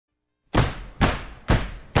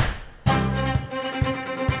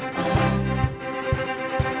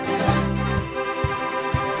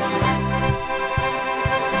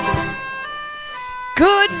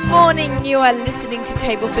morning. You are listening to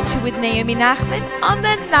Table for Two with Naomi Nachman on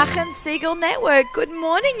the Nachum Segal Network. Good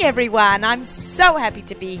morning, everyone. I'm so happy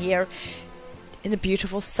to be here in a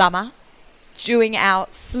beautiful summer doing our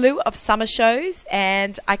slew of summer shows,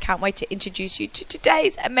 and I can't wait to introduce you to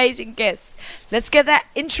today's amazing guests. Let's get that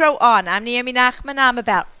intro on. I'm Naomi Nachman. I'm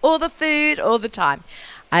about all the food all the time.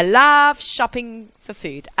 I love shopping for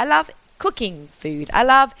food. I love cooking food. I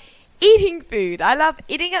love eating food. I love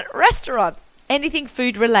eating at restaurants. Anything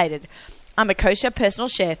food related. I'm a kosher personal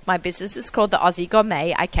chef. My business is called the Aussie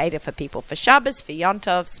Gourmet. I cater for people for Shabbos, for Yom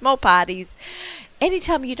Tov, small parties.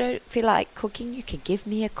 Anytime you don't feel like cooking, you can give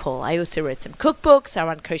me a call. I also read some cookbooks. I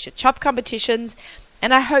run kosher chop competitions.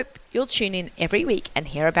 And I hope you'll tune in every week and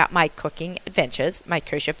hear about my cooking adventures, my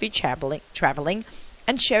kosher food traveling,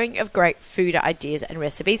 and sharing of great food ideas and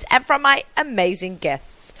recipes, and from my amazing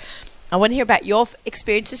guests. I want to hear about your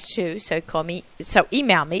experiences too, so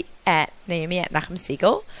email me at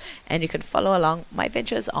Naomi@NachumSegal, and you can follow along my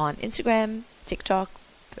adventures on Instagram, TikTok,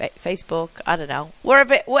 Facebook, I don't know,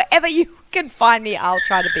 wherever you can find me, I'll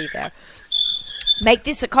try to be there. Make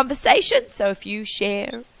this a conversation, so if you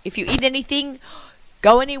share, if you eat anything,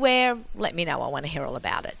 go anywhere, let me know. I want to hear all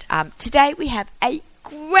about it. Today we have a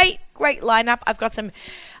great lineup.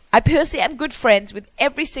 I personally am good friends with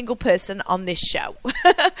every single person on this show.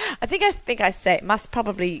 I think I say it must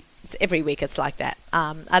probably, it's every week it's like that.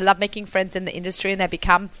 I love making friends in the industry, and they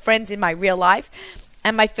become friends in my real life.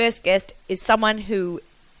 And my first guest is someone who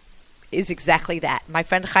is exactly that. My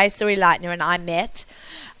friend Chaya Suri Leitner and I met,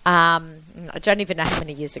 I don't even know how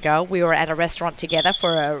many years ago. We were at a restaurant together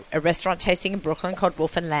for a restaurant tasting in Brooklyn called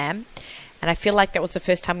Wolf and Lamb. And I feel like that was the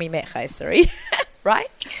first time we met Chaya Suri, right?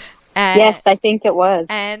 Yes, I think it was.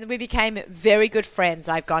 And we became very good friends.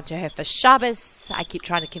 I've gone to her for Shabbos. I keep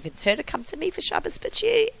trying to convince her to come to me for Shabbos, but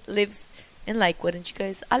she lives in Lakewood, and she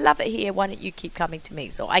goes, I love it here. Why don't you keep coming to me?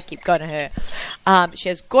 So I keep going to her. She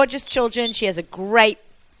has gorgeous children. She has a great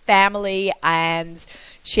family, and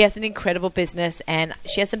she has an incredible business, and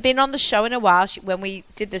she hasn't been on the show in a while. When we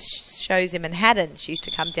did the shows in Manhattan, she used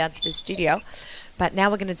to come down to the studio, but now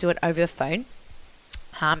we're going to do it over the phone.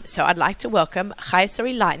 So I'd like to welcome Chaya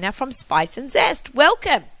Suri Leitner from Spice and Zest.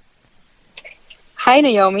 Welcome. Hi,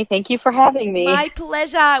 Naomi. Thank you for having me. My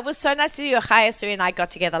pleasure. It was so nice to see you. Chaya Suri and I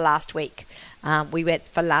got together last week. We went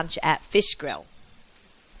for lunch at Fish Grill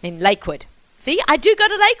in Lakewood. See, I do go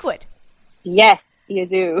to Lakewood. Yes, you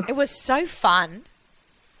do. It was so fun.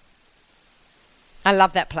 I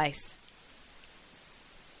love that place.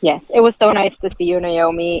 Yes, it was so nice to see you,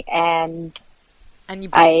 Naomi. And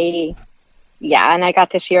I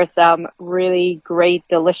got to share some really great,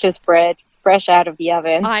 delicious bread fresh out of the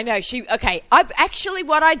oven. I know.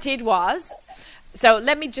 What I did was, so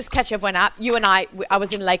let me just catch everyone up. You and I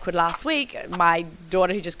was in Lakewood last week. My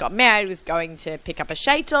daughter, who just got married, was going to pick up a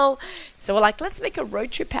shaitel. So we're like, let's make a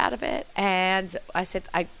road trip out of it. And I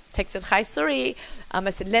texted Chaya Suri. I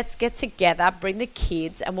said, let's get together, bring the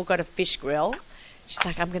kids, and we'll go to Fish Grill. She's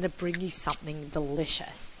like, I'm going to bring you something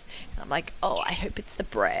delicious. I'm like, oh, I hope it's the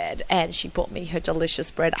bread. And she bought me her delicious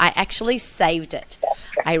bread. I actually saved it.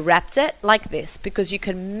 I wrapped it like this because you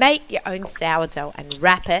can make your own sourdough and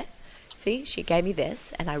wrap it. See, she gave me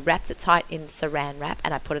this, and I wrapped it tight in saran wrap,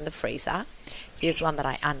 and I put it in the freezer. Here's one that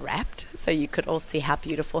I unwrapped, so you could all see how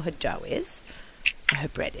beautiful her dough is, her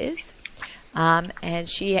bread is. And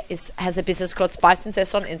she has a business called Spice and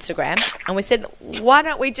Zest on Instagram. And we said, why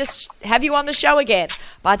don't we just have you on the show again?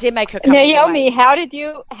 But I did make her come. Naomi, how did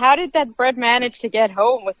that bread manage to get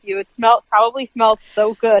home with you? It probably smelled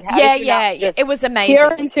so good. It was amazing.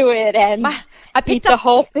 Tear into it and eat the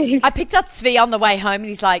whole thing. I picked up Tzvi on the way home, and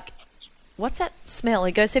he's like, what's that smell?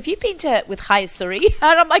 He goes, have you been with Chaya Suri?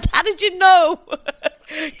 And I'm like, how did you know?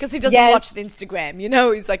 Because he doesn't watch the Instagram, you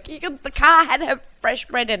know. He's like, the car had her fresh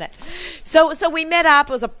bread in it. So we met up.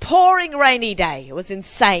 It was a pouring rainy day. It was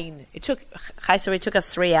insane. Chaya Suri took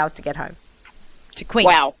us 3 hours to get home to Queens.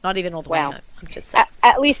 Wow. Not even all the way home. I'm just saying.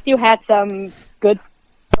 At least you had some good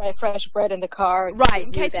fresh bread in the car. Right,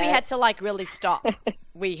 in case we had to really stop.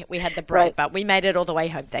 we had the bread, but we made it all the way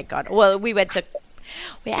home, thank God. Well, we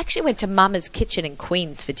actually went to Mama's Kitchen in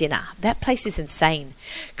Queens for dinner. That place is insane.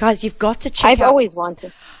 Guys, you've got to check out. I've always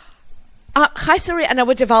wanted. Chaya Suri, I know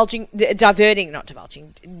we're diverting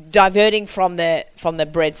from the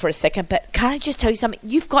bread for a second, but can I just tell you something?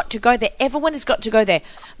 You've got to go there. Everyone has got to go there.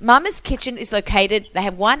 Mama's Kitchen is located, they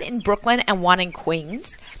have one in Brooklyn and one in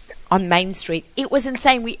Queens on Main Street. It was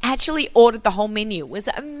insane. We actually ordered the whole menu. It was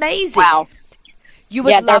amazing. Wow.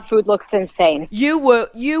 Their food looks insane. You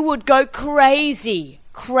would go crazy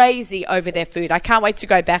over their food. I can't wait to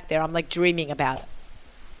go back there. I'm dreaming about it.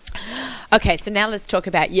 Okay, so now let's talk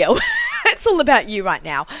about you. It's all about you right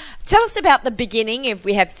now. Tell us about the beginning, if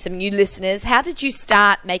we have some new listeners. How did you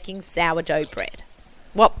start making sourdough bread?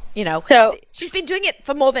 Well, So she's been doing it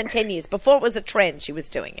for more than 10 years. Before it was a trend, she was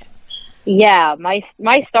doing it. yeah, my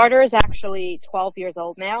starter is actually 12 years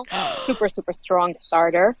old now. Super, super strong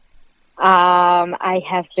starter. I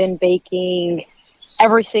have been baking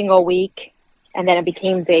every single week, and then it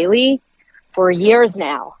became daily for years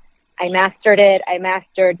now. I mastered it.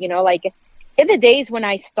 Like in the days when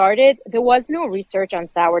I started, there was no research on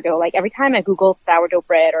sourdough. Like every time I Googled sourdough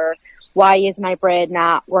bread, or why is my bread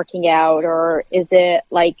not working out, or is it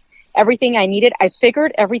like everything I needed, I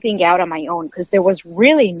figured everything out on my own because there was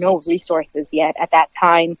really no resources yet at that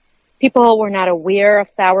time. People were not aware of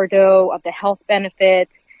sourdough, of the health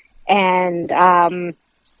benefits, and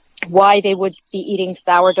why they would be eating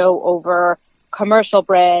sourdough over commercial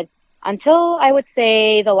bread until I would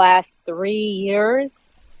say the last 3 years,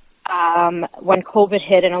 when COVID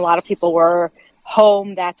hit and a lot of people were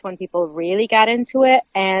home. That's when people really got into it.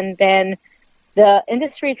 And then the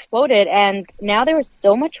industry exploded, and now there is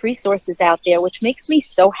so much resources out there, which makes me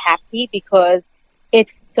so happy because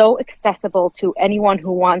it's so accessible to anyone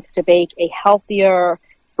who wants to bake a healthier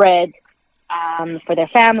bread for their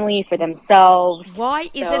family, for themselves. Why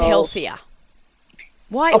is it healthier?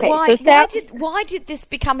 Why did this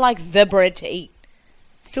become like the bread to eat?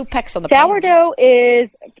 Still packs on the sourdough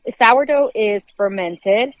is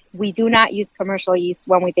fermented. We do not use commercial yeast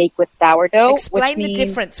when we bake with sourdough. Explain the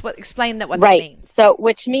difference. Explain what that means. So,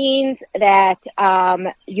 which means that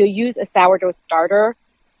you use a sourdough starter,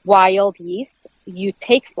 wild yeast. You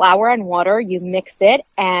take flour and water, you mix it,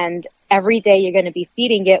 and every day you're going to be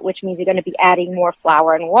feeding it, which means you're going to be adding more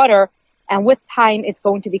flour and water. And with time, it's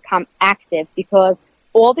going to become active because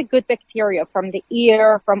all the good bacteria from the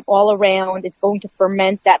ear, from all around, it's going to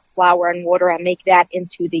ferment that flour and water and make that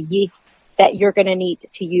into the yeast that you're going to need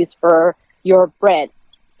to use for your bread.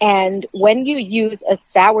 And when you use a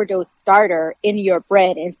sourdough starter in your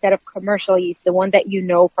bread instead of commercial yeast, the one that you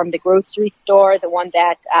know from the grocery store, the one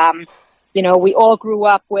that, we all grew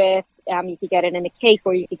up with, you could get it in a cake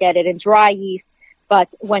or you could get it in dry yeast. But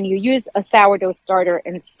when you use a sourdough starter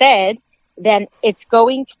instead, then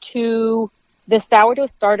the sourdough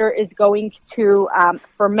starter is going to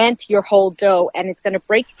ferment your whole dough, and it's going to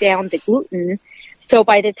break down the gluten. So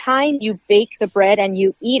by the time you bake the bread and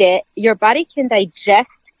you eat it, your body can digest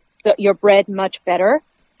your bread much better.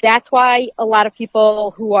 That's why a lot of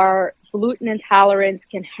people who are gluten intolerant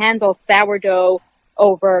can handle sourdough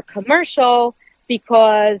over commercial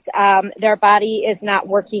because their body is not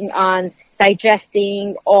working on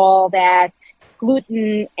digesting all that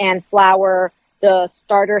gluten and flour. The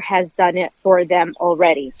starter has done it for them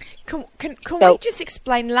already. Can we just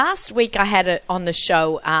explain? Last week I had on the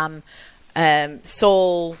show Danny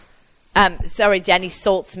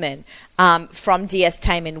Saltzman from DS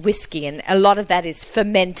Taiman Whiskey, and a lot of that is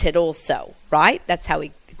fermented also, right? That's how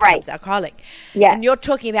it becomes alcoholic. Yeah. And you're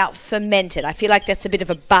talking about fermented. I feel like that's a bit of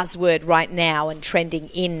a buzzword right now and trending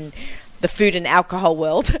in the food and alcohol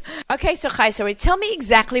world. Okay, so Chaisari, tell me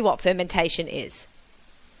exactly what fermentation is.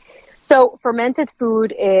 So fermented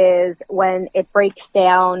food is when it breaks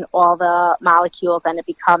down all the molecules and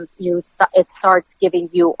it starts giving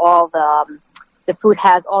you all the food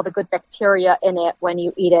has all the good bacteria in it when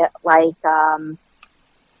you eat it, like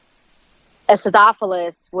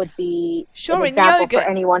acidophilus would be an example for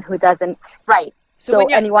anyone who doesn't, right. So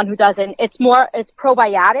anyone who doesn't, it's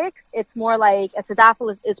probiotics. It's more like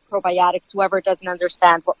acidophilus is probiotics. Whoever doesn't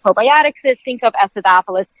understand what probiotics is, think of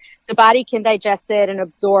acidophilus. The body can digest it and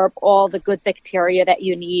absorb all the good bacteria that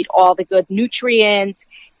you need, all the good nutrients,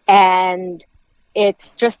 and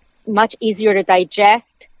it's just much easier to digest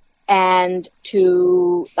and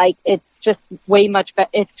it's just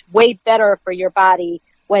it's way better for your body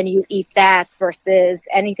when you eat that versus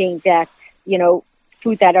anything that's,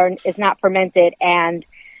 food that is not fermented. And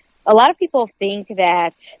a lot of people think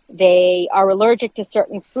that they are allergic to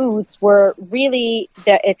certain foods where really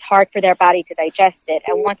it's hard for their body to digest it.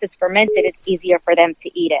 And once it's fermented, it's easier for them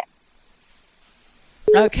to eat it.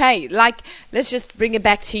 Okay, let's just bring it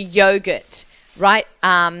back to yogurt, right?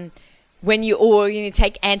 When you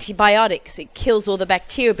take antibiotics, it kills all the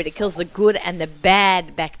bacteria, but it kills the good and the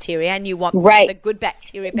bad bacteria, and you want the good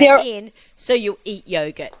bacteria back in, so you eat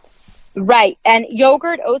yogurt. Right. And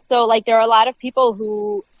yogurt also, there are a lot of people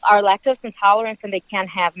who are lactose intolerant and they can't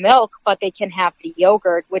have milk, but they can have the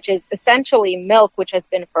yogurt, which is essentially milk which has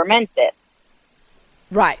been fermented.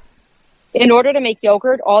 Right. In order to make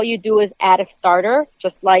yogurt, all you do is add a starter,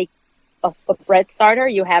 just like a bread starter.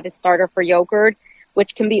 You have a starter for yogurt,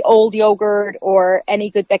 which can be old yogurt or any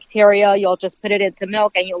good bacteria. You'll just put it into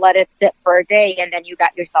milk and you let it sit for a day, and then you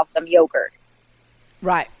got yourself some yogurt.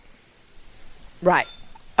 Right. Right.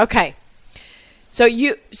 Okay. So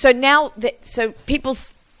now that people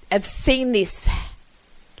have seen this,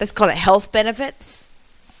 let's call it health benefits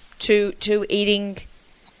to eating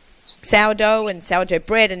sourdough and sourdough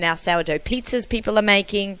bread, and now sourdough pizzas people are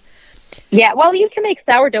making. Yeah, well, you can make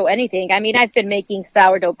sourdough anything. I mean, I've been making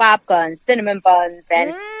sourdough babka and cinnamon buns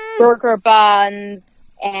and burger buns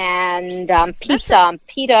and pizza and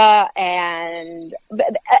pita, and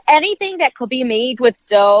anything that could be made with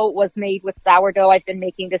dough was made with sourdough. I've been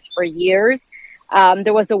making this for years.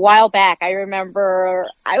 There was a while back, I remember,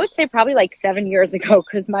 I would say probably like 7 years ago,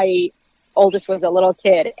 because my oldest was a little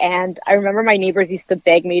kid, and I remember my neighbors used to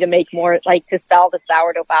beg me to make more, like to sell the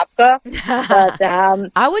sourdough babka. But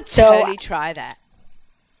I would totally try that.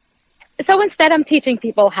 So instead, I'm teaching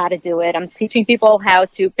people how to do it. I'm teaching people how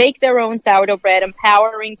to bake their own sourdough bread,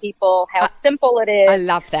 empowering people how simple it is. I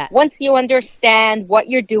love that. Once you understand what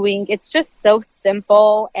you're doing, it's just so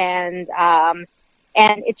simple, and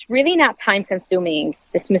it's really not time consuming.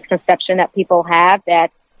 This misconception that people have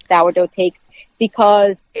that sourdough takes,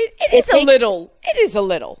 because it is a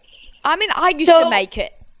little. I mean, I used to make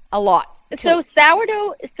it a lot. So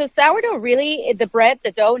sourdough really,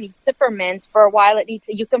 the dough needs to ferment for a while.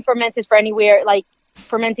 You can ferment it for anywhere, like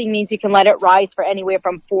fermenting means you can let it rise for anywhere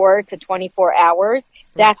from 4 to 24 hours.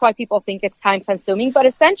 That's why people think it's time consuming. But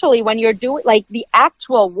essentially, when you're doing, like, the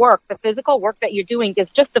actual work, the physical work that you're doing is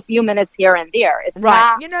just a few minutes here and there. It's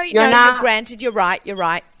right. Not, granted, you're right.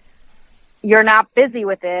 You're not busy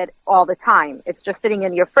with it all the time. It's just sitting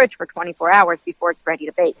in your fridge for 24 hours before it's ready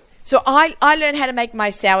to bake. So I learned how to make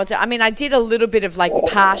my sourdough. I mean, I did a little bit of like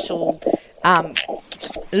partial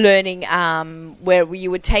learning where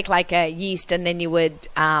you would take like a yeast and then you would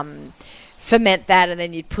ferment that and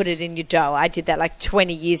then you'd put it in your dough. I did that like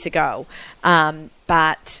 20 years ago.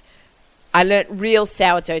 But I learned real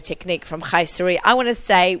sourdough technique from Chai Suri. I want to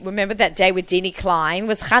say, remember that day with Dini Klein?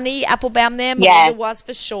 Was Honey Applebaum there? Yes. Melinda was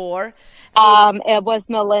for sure. It was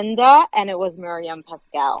Melinda and it was Miriam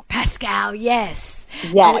Pascal. Pascal, yes.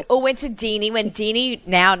 Yes. We all went to Dini when Dini,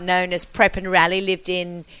 now known as Prep and Rally, lived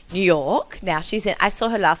in New York. Now I saw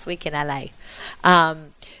her last week in LA.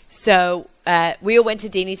 So we all went to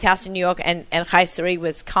Dini's house in New York, and Chai Suri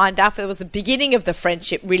was kind enough. It was the beginning of the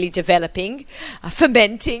friendship really developing,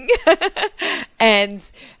 fermenting. And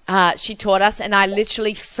she taught us, and I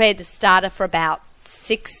literally fed starter for about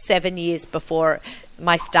 6-7 years before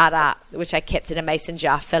my starter, which I kept in a mason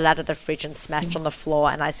jar, fell out of the fridge and smashed on the floor.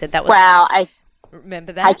 And I said, that was... Wow,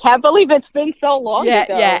 remember that? I can't believe it's been so long ago.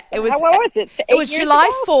 Yeah. It was, what was it? It was July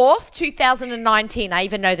 4th, 2019. I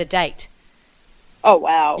even know the date. Oh,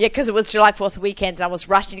 wow. Yeah, because it was July 4th weekend, and I was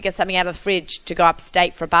rushing to get something out of the fridge to go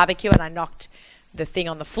upstate for a barbecue, and I knocked the thing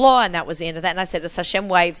on the floor, and that was the end of that. And I said, it's Hashem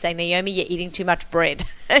wave saying, Naomi, you're eating too much bread.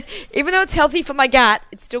 Even though it's healthy for my gut,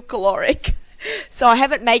 it's still caloric. So I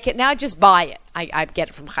haven't make it now. I just buy it. I get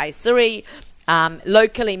it from Chai Suri.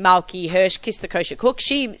 Locally, Malki Hirsch, Kiss the Kosher Cook.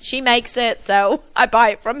 She makes it, so I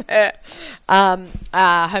buy it from her.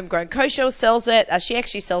 Homegrown Kosher sells it. She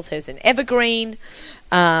actually sells hers in Evergreen.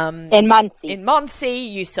 In Muncie. In Muncie.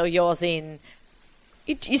 You sell yours in...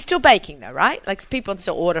 You're still baking, though, right? Like, people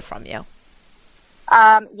still order from you.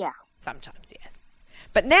 Yeah. Sometimes, yes.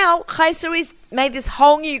 But now, Chai Suri's made this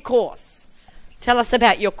whole new course. Tell us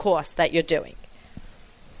about your course that you're doing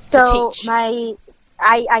to teach. I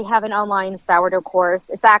have an online sourdough course.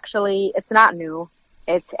 It's not new.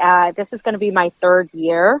 This is going to be my 3rd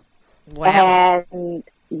year. Wow. And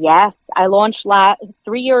yes, I launched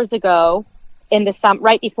 3 years ago in the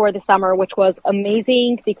right before the summer, which was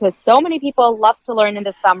amazing because so many people love to learn in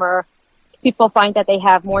the summer. People find that they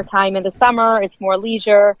have more time in the summer. It's more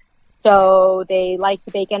leisure. So they like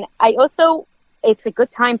to bake. And it's a good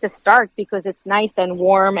time to start because it's nice and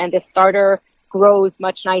warm and the starter grows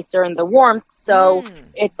much nicer in the warmth. So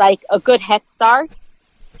it's like a good head start.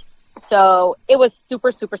 So it was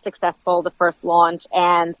super, super successful, the first launch.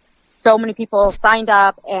 And so many people signed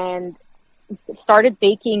up and started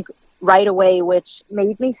baking right away, which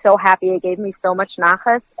made me so happy. It gave me so much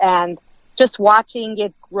nachas. And just watching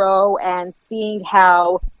it grow and seeing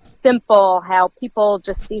how people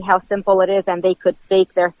just see how simple it is and they could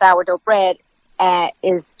bake their sourdough bread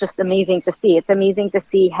is just amazing to see. It's amazing to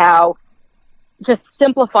see how just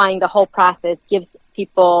simplifying the whole process gives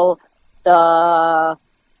people the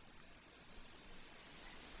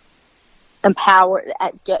empowerment.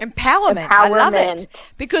 I love it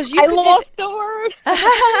because I lost the word.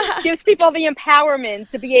 Gives people the empowerment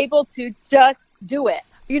to be able to just do it.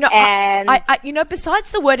 You know, and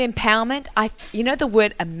besides the word empowerment, the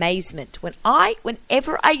word amazement.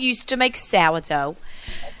 Whenever I used to make sourdough,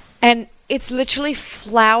 and it's literally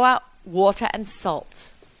flour, water, and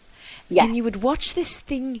salt. Yes. And you would watch this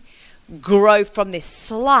thing grow from this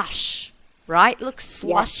slush, right? Looks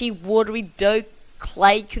slushy, watery dough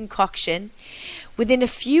clay concoction. Within a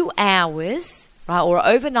few hours, right, or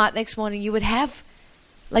overnight next morning, you would have,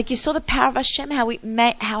 like you saw the power of Hashem,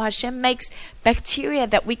 how Hashem makes bacteria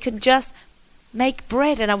that we can just make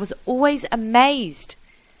bread. And I was always amazed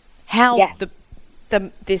how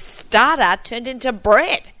this starter turned into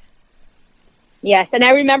bread. Yes, and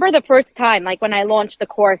I remember the first time, like when I launched the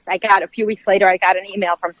course, a few weeks later, I got an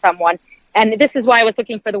email from someone, and this is why I was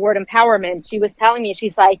looking for the word empowerment. She was telling me,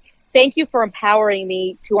 she's like, thank you for empowering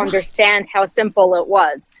me to understand how simple it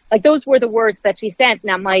was. Like, those were the words that she sent, and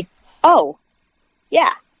I'm like, oh,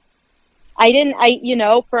 yeah.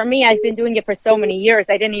 For me, I've been doing it for so many years,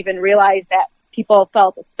 I didn't even realize that people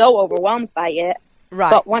felt so overwhelmed by it. Right.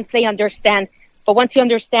 But once you understand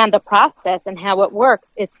the process and how it works,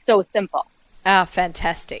 it's so simple. Ah,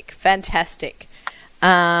 fantastic.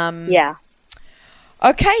 Yeah.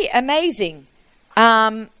 Okay, amazing.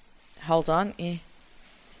 Hold on. Yeah.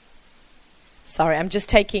 Sorry, I'm just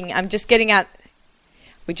getting out.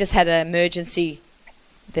 We just had an emergency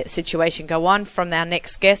situation go on from our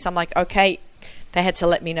next guest. I'm like, okay, they had to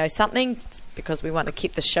let me know something because we want to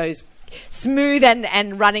keep the shows smooth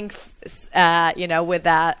and running, with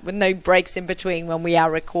no breaks in between when we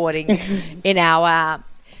are recording in our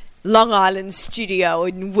Long Island studio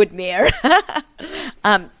in Woodmere.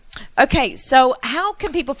 Okay, so how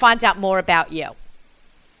can people find out more about you?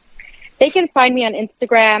 They can find me on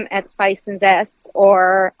Instagram at Spice and Zest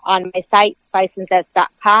or on my site,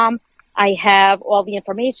 spiceandzest.com. I have all the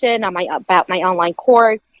information about my online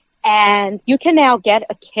course, and you can now get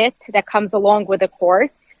a kit that comes along with the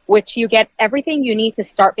course, which you get everything you need to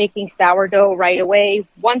start baking sourdough right away.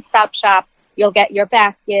 One-stop shop. You'll get your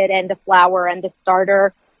basket and the flour and the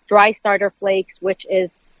starter, dry starter flakes, which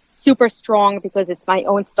is super strong because it's my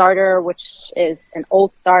own starter, which is an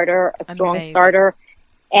old starter, a strong Amazing. Starter,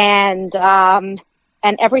 and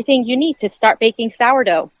everything you need to start baking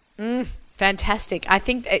sourdough. Fantastic. I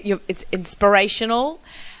think that it's inspirational.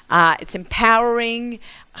 It's empowering.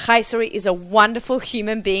 Chaya Suri is a wonderful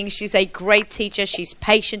human being. She's a great teacher. She's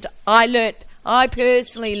patient. I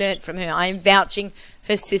personally learned from her. I am vouching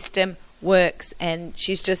her system works, and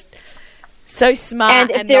she's just so smart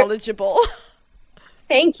and knowledgeable.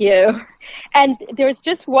 Thank you. And there's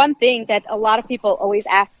just one thing that a lot of people always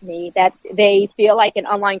ask me, that they feel like an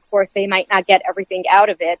online course, they might not get everything out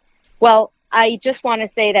of it. Well, I just want to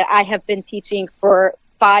say that I have been teaching for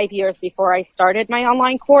 5 years before I started my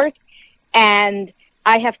online course. And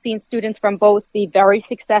I have seen students from both be very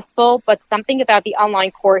successful, but something about the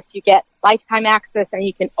online course, you get lifetime access and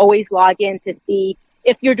you can always log in to see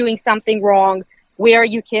if you're doing something wrong, where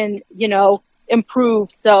you can, improve.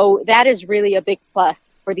 So that is really a big plus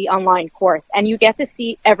for the online course. And you get to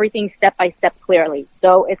see everything step by step clearly.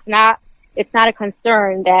 So it's not a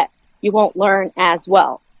concern that you won't learn as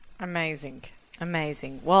well. Amazing.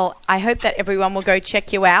 Well, I hope that everyone will go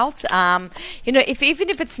check you out. Even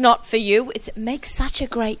if it's not for you, it makes such a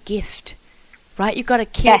great gift, right? You've got a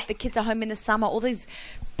kid, The kids are home in the summer, all these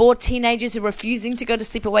bored teenagers who are refusing to go to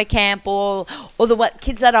sleepaway camp, or the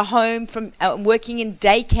kids that are home from working in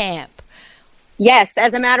day camp. Yes,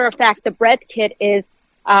 as a matter of fact, the bread kit is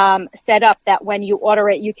set up that when you order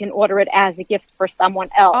it, you can order it as a gift for someone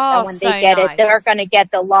else. Oh, and when they get it, they're going to get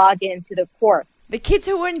the login to the course. The kids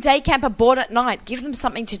who are in day camp are bored at night. Give them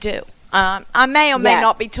something to do. I may or may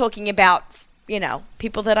not be talking about,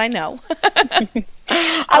 people that I know.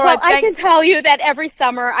 I can tell you that every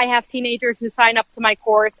summer I have teenagers who sign up to my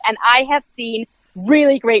course, and I have seen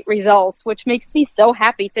really great results, which makes me so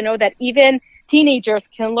happy to know that even teenagers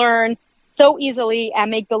can learn so easily and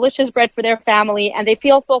make delicious bread for their family, and they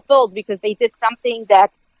feel fulfilled because they did something that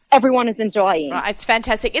everyone is enjoying. Right, it's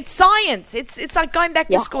fantastic. It's science. It's like going back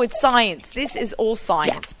to school. It's science. This is all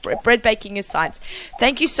science. Bread baking is science.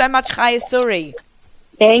 Thank you so much, Chaya Suri.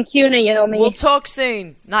 Thank you, Naomi. We'll talk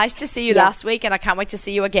soon. Nice to see you last week, and I can't wait to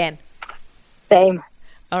see you again. Same.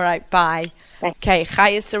 All right, bye. Okay,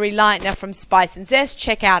 Chaya Suri Leitner from Spice and Zest.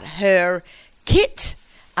 Check out her kit.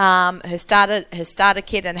 Her starter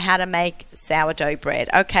kit and how to make sourdough bread.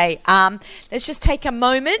 Okay, let's just take a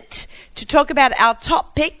moment to talk about our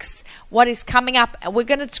top picks, what is coming up. We're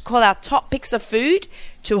going to call our top picks of food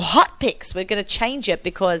to hot picks. We're going to change it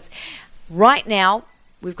because right now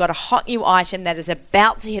we've got a hot new item that is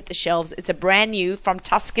about to hit the shelves. It's a brand new from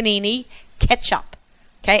Tuscanini ketchup.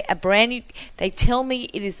 Okay, a brand new, they tell me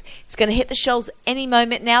it's going to hit the shelves any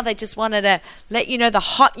moment now. They just wanted to let you know the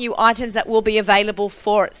hot new items that will be available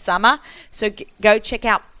for summer. So go check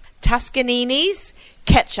out Tuscanini's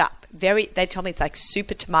ketchup. they tell me it's like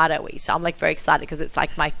super tomatoey. So I'm like very excited because it's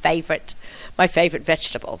like my favorite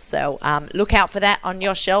vegetable. So look out for that on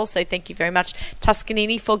your shelves. So thank you very much,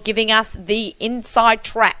 Tuscanini, for giving us the inside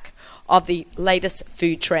track of the latest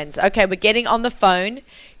food trends. Okay, we're getting on the phone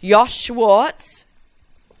Josh Schwartz,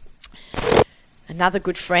 another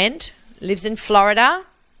good friend, lives in Florida,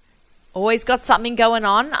 always got something going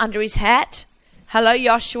on under his hat. Hello,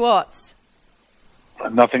 Josh Schwartz.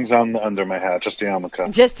 Nothing's under my hat, just a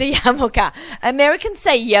yarmulke. Just a yarmulke. Americans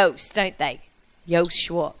say Yost, don't they? Yost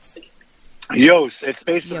Schwartz. Yost. It's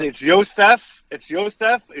basically, it's Yosef. It's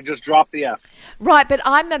Yosef. You just drop the F. Right, but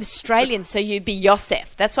I'm Australian, so you'd be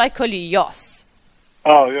Yosef. That's why I call you Yos.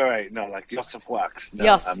 Oh, you're right. No, like Yosef Wax. No,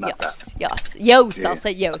 Yos. Yeah. I'll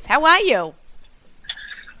say Yos. How are you?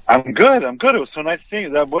 I'm good. It was so nice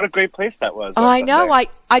seeing you. What a great place that was. I know.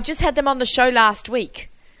 I just had them on the show last week,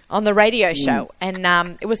 on the radio show, and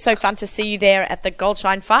it was so fun to see you there at the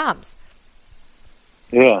Goldshine Farms.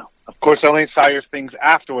 Yeah. Of course, I only saw your things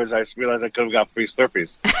afterwards. I realized I could have got free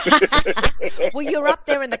Slurpees. Well, you're up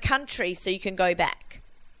there in the country, so you can go back.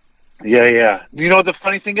 Yeah. You know, the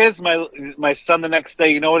funny thing is, my son the next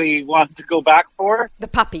day, you know what he wanted to go back for? The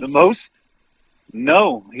puppies. The most?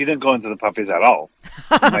 No, he didn't go into the puppies at all.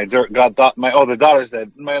 The daughters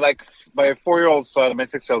did. My 4-year-old son, my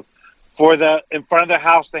 6-year-old, in front of their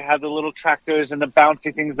house, they had the little tractors and the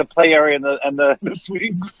bouncy things, the play area and the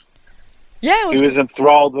swings. Yeah, he was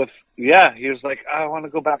enthralled with. Yeah, he was like, I want to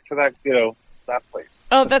go back to that, that place.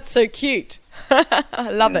 Oh, that's so cute. I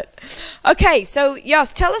love it. Okay, so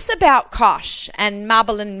Jos, tell us about Kosh and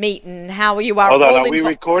Marble and Meat and how you are. Hold on, are we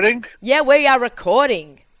recording? Yeah, we are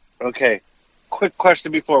recording. Okay. Quick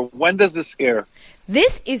question before. When does this air?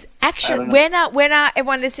 This is actually when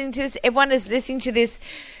everyone listening to this. Everyone is listening to this.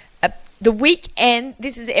 The weekend.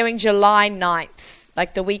 This is airing July 9th,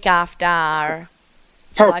 like the week after.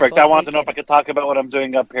 Perfect. I want to know if I could talk about what I'm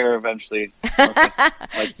doing up here eventually.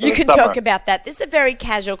 Okay. You can talk about that. This is a very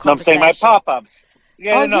casual conversation. No, I'm saying my pop-ups.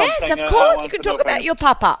 Yeah, yes, of course. You can talk about your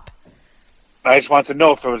pop-up. I just want to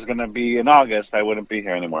know if it was going to be in August. I wouldn't be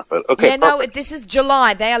here anymore. But okay. Yeah, no, this is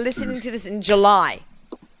July. They are listening to this in July.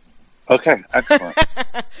 Okay, excellent.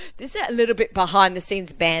 This is a little bit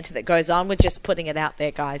behind-the-scenes banter that goes on. We're just putting it out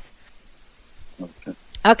there, guys.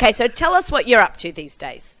 Okay, so tell us what you're up to these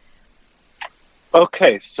days.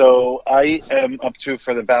 Okay, so I am up to,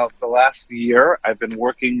 for about the last year, I've been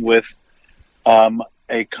working with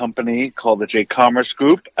a company called the J Commerce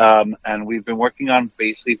Group, and we've been working on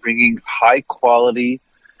basically bringing high-quality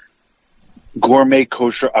gourmet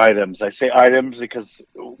kosher items. I say items because,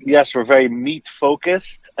 yes, we're very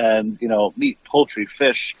meat-focused and, meat, poultry,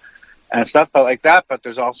 fish, and stuff like that, but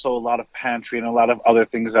there's also a lot of pantry and a lot of other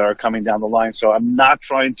things that are coming down the line. So I'm not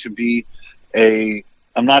trying to be a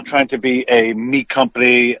meat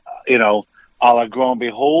company, a la Grow and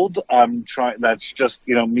Behold. I'm trying, that's just,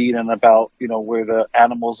 meat and about, where the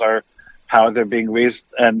animals are, how they're being raised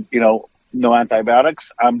and, no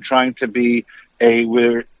antibiotics. I'm trying to be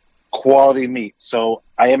we're quality meat. So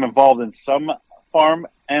I am involved in some farm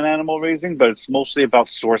and animal raising, but it's mostly about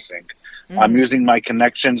sourcing. Mm-hmm. I'm using my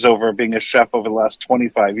connections over being a chef over the last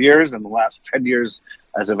 25 years and the last 10 years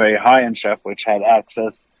as a very high-end chef, which had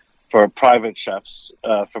access for private chefs,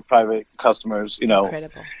 for private customers,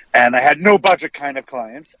 Incredible. And I had no budget kind of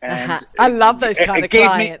clients. And I love those kind of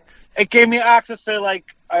clients. It gave me access to, I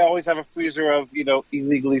always have a freezer of,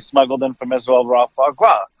 illegally smuggled in from Israel raw foie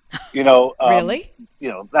gras. Really?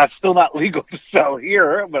 That's still not legal to sell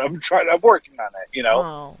here, but I'm working on it,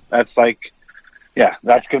 Oh. That's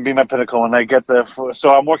that's going to be my pinnacle when I get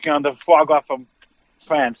so I'm working on the foie gras from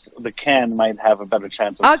France. The can might have a better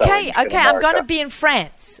chance of selling in America. I'm going to be in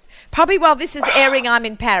France. Probably while this is airing, I'm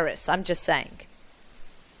in Paris. I'm just saying.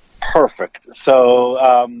 Perfect. So,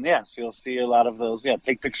 so you'll see a lot of those. Yeah,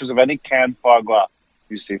 take pictures of any canned foie gras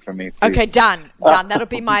you see from me, please. Okay, done. That'll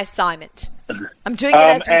be my assignment. I'm doing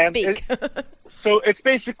it as we speak. So it's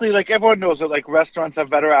basically everyone knows that restaurants have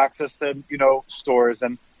better access than, stores.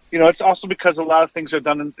 And, it's also because a lot of things are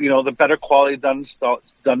done in, the better quality done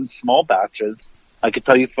in small batches. I could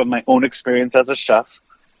tell you from my own experience as a chef,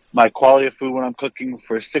 my quality of food when I'm cooking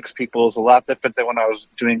for 6 people is a lot different than when I was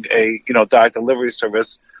doing a, diet delivery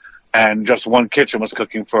service and just one kitchen was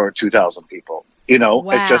cooking for 2,000 people.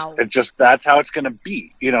 Wow. It just that's how it's going to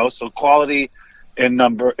be, so quality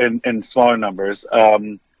in smaller numbers.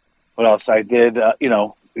 What else I did,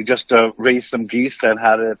 we just raised some geese and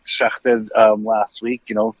had it shechted last week.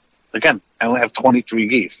 Again, I only have 23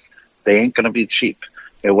 geese. They ain't going to be cheap.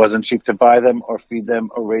 It wasn't cheap to buy them or feed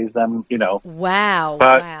them or raise them, Wow,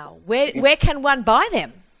 wow. Where can one buy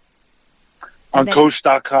them? on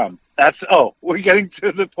Kosher.com. We're getting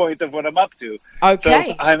to the point of what I'm up to.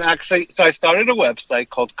 Okay. So I started a website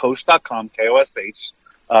called Kosher.com, Kosh,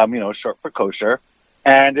 short for kosher.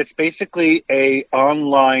 And it's basically a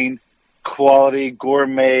online quality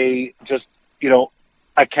gourmet, just,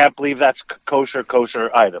 I can't believe that's kosher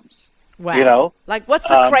items. Wow. Like, what's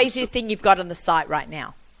the crazy thing you've got on the site right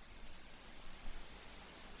now?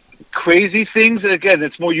 Crazy things, again,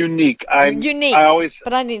 it's more unique. Unique.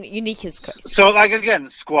 Unique is crazy. So, like, again,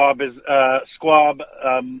 squab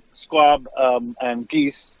and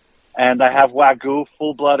geese, and I have Wagyu,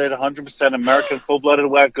 full-blooded, 100% American full-blooded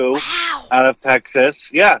Wagyu out of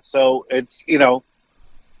Texas. Yeah, so it's,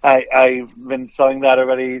 I've been selling that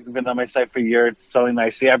already, been on my site for years, selling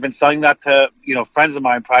nicely. I've been selling that to, friends of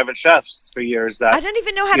mine, private chefs for years. That I don't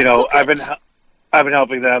even know how to cook it. I've been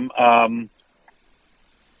helping them.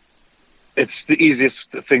 It's the easiest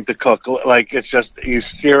thing to cook. Like, it's just, you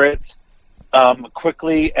sear it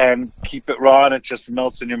quickly and keep it raw, and it just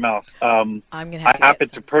melts in your mouth. I'm gonna have I happen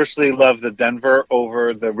to personally love the Denver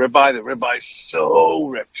over the ribeye. The ribeye is so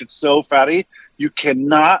rich. It's so fatty. You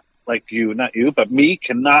cannot, not you, but me,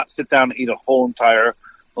 cannot sit down and eat a whole entire,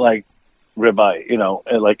 ribeye,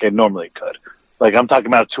 like I normally could. Like, I'm talking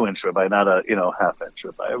about a 2-inch ribeye, not a, half-inch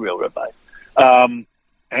ribeye, a real ribeye.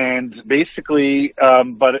 And basically,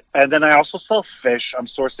 and then I also sell fish. I'm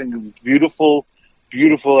sourcing beautiful,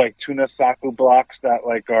 like tuna saku blocks that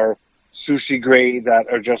are sushi grade, that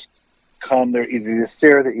are just they're easy to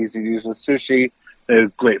sear, they're easy to use with sushi. They're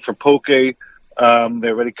great for poke. They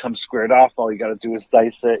already come squared off. All you got to do is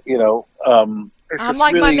dice it,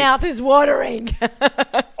 my mouth is watering.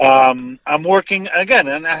 I'm working, again,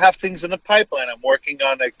 and I have things in the pipeline. I'm working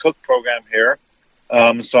on a cook program here.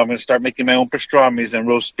 So I'm going to start making my own pastrami's and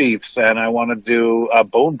roast beefs, and I want to do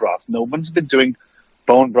bone broth. No one's been doing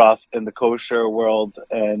bone broth in the kosher world,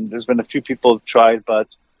 and there's been a few people who've tried, but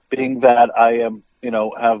being that I am,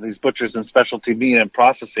 have these butchers and specialty meat and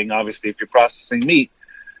processing, obviously if you're processing meat,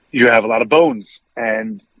 you have a lot of bones,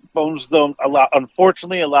 and bones don't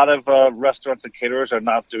unfortunately, a lot of restaurants and caterers are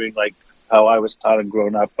not doing like how I was taught and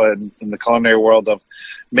grown up in the culinary world of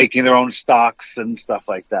making their own stocks and stuff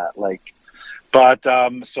like that. But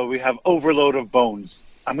so we have overload of bones.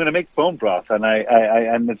 I'm going to make bone broth, and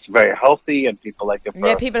and it's very healthy, and people like it.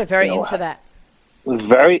 People are very into that.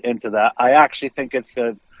 Very into that. I actually think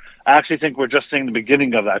we're just seeing the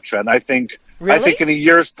beginning of that trend. I think in a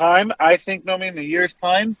year's time, I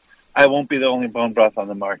won't be the only bone broth on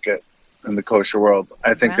the market in the kosher world.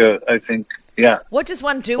 I think, yeah. What does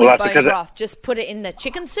one do with bone broth? Just put it in the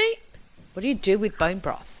chicken soup? What do you do with bone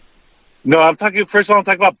broth? No, I'm talking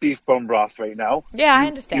about beef bone broth right now. Yeah, I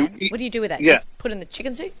understand. What do you do with that? Yeah. Just put it in the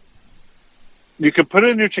chicken soup? You can put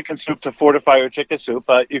it in your chicken soup to fortify your chicken soup,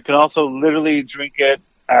 but you can also literally drink it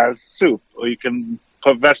as soup, or you can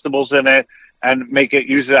put vegetables in it and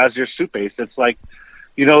use it as your soup base. It's like,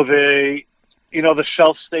 the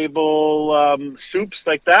shelf stable soups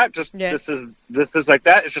like that. This is like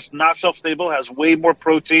that. It's just not shelf stable. It has way more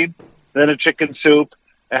protein than a chicken soup.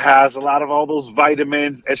 It has a lot of all those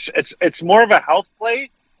vitamins. It's more of a health play,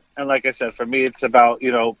 and like I said, for me, it's about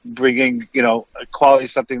bringing quality,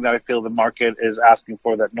 something that I feel the market is asking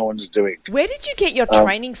for that no one's doing. Where did you get your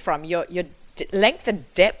training from? Your length and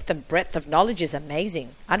depth and breadth of knowledge is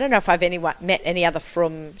amazing. I don't know if I've met any other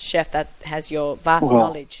frum chef that has your vast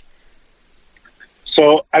knowledge.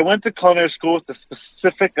 So I went to culinary school with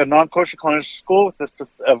a non-kosher culinary school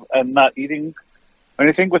and not eating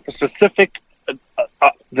anything, with the specific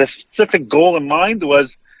goal in mind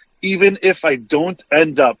was, even if I don't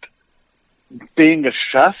end up being a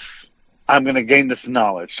chef, I'm going to gain this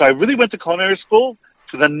knowledge. So I really went to culinary school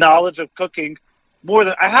for the knowledge of cooking more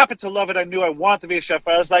than I happen to love it. I knew I wanted to be a chef.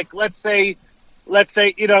 But I was like, let's say,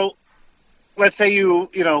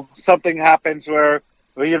 something happens where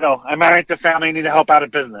I'm married to family, I need to help out in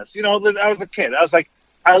business. I was a kid. I was like,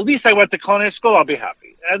 at least I went to culinary school, I'll be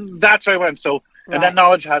happy. And that's where I went. So, right. And that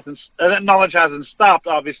knowledge hasn't stopped.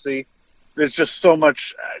 Obviously, there's just so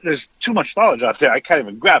much. There's too much knowledge out there. I can't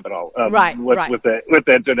even grab it all. With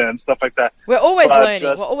the internet and stuff like that. We're always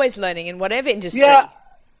learning. We're always learning in whatever industry. Yeah.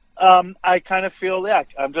 I kind of feel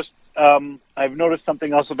I'm just. I've noticed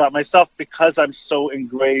something else about myself, because I'm so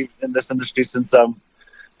engraved in this industry since I'm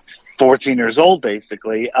 14 years old.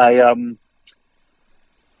 Basically, I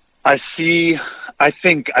see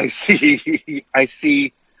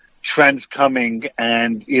trends coming,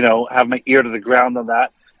 and have my ear to the ground on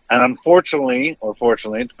that. And unfortunately, or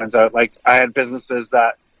fortunately, it depends on, I had businesses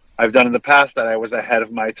that I've done in the past that I was ahead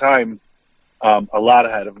of my time, a lot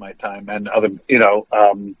ahead of my time, and other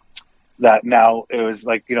that now it was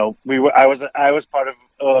like, I was part of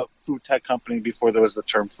a food tech company before there was the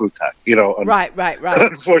term food tech, Right.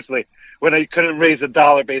 Unfortunately, when I couldn't raise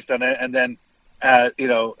 $1 based on it, and then,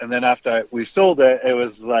 and then after we sold it, it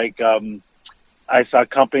was like I saw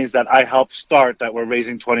companies that I helped start that were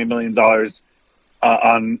raising $20 million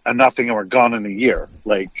on nothing and were gone in a year.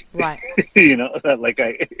 Like, right.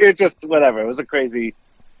 It just whatever. It was a crazy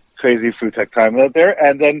food tech time out there,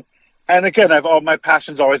 and again, all my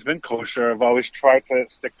passion's always been kosher. I've always tried to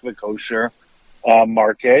stick to the kosher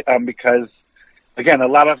market because, again,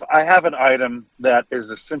 I have an item that is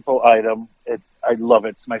a simple item. I love it.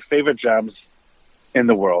 It's my favorite jams in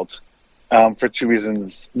the world for two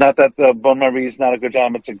reasons. Not that the Bon Marie is not a good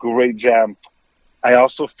jam. It's a great jam. I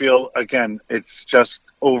also feel, again, it's just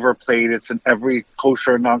overplayed. It's in every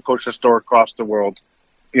kosher, non-kosher store across the world,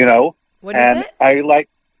 What is it?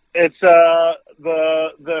 It's the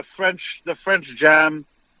French jam,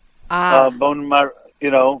 Bon Marie,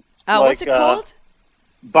 what's it called?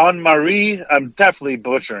 Bon Marie. I'm definitely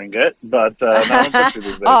butchering it, but no one butchers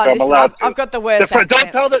it. I'm allowed to. I've got the worst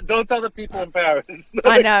accent. Don't tell the people in Paris.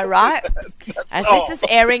 I know, right? As this is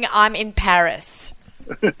airing, I'm in Paris.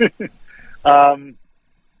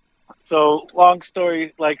 So long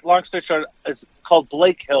story short, it's called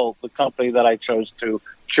Blake Hill, the company that I chose to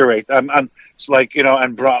curate. And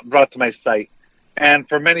brought to my site, and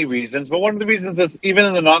for many reasons. But one of the reasons is even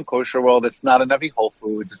in the non-kosher world, it's not in every Whole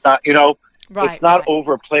Foods. It's not, it's not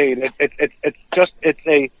overplayed. It's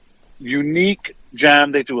a unique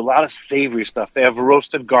jam. They do a lot of savory stuff. They have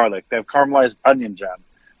roasted garlic. They have caramelized onion jam.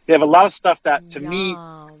 They have a lot of stuff that, to me,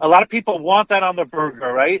 a lot of people want that on the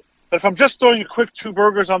burger, right? But if I'm just throwing a quick 2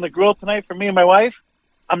 burgers on the grill tonight for me and my wife,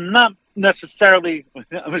 I'm not necessarily.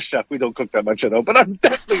 I'm a chef. We don't cook that much, but I'm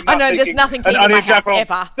definitely not. I know there's nothing to eat in my house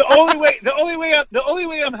ever. The only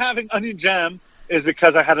way I'm having onion jam is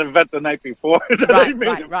because I had an event the night before that I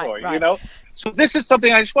made it for. So this is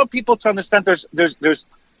something I just want people to understand. There's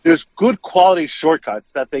good quality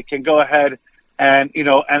shortcuts that they can go ahead and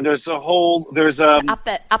and there's up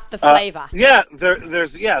the flavor.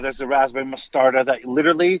 There's a raspberry mostarda that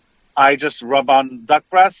literally I just rub on duck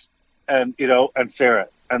breast and and sear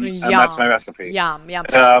it. And that's my recipe. Yum.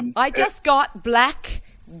 I just got black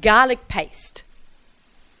garlic paste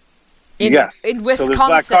in Wisconsin. So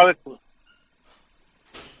black garlic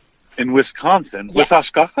in Wisconsin with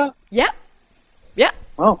Ashkaka? Yeah.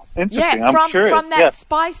 Oh, interesting. Yeah, I'm curious. From that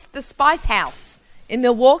the Spice House in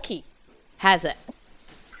Milwaukee has it.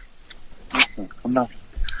 I'm not.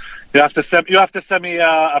 You have to send me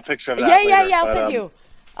a picture of that. Yeah.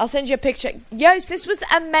 I'll send you a picture. Joost, this was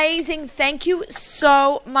amazing. Thank you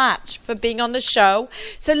so much for being on the show.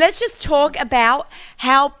 So let's just talk about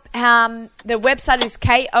how the website is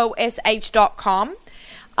kosh.com.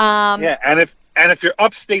 And if you're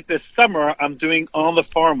upstate this summer, I'm doing On the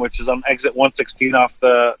Farm, which is on exit 116 off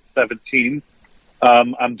the 17.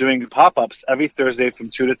 I'm doing pop-ups every Thursday from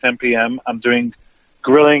 2 to 10 p.m. I'm doing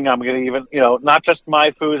grilling. I'm going to even, not just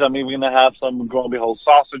my foods. I'm even going to have some Grown Behold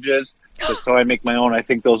sausages. Just so I make my own, I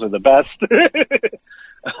think those are the best.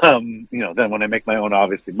 Then when I make my own,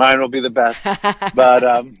 obviously mine will be the best. But,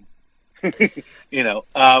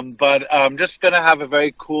 but I'm just going to have a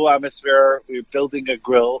very cool atmosphere. We're building a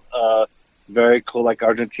grill, very cool, like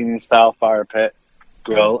Argentinian style fire pit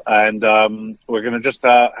grill. And we're going to just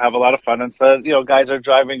have a lot of fun. And so, guys are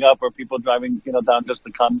driving up or people driving, down just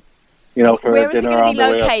to come, for Where dinner. Where is it going to be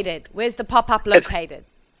located? Where's the pop-up located?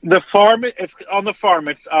 The farm, it's on the farm.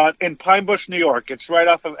 It's in Pine Bush, New York. It's right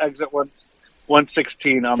off of exit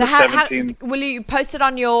 116 on the 17th. Will you post it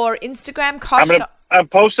on your Instagram? I'm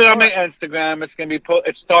posting on my Instagram. It's going to be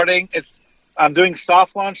it's starting. I'm doing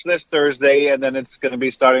soft launch this Thursday, and then it's going to be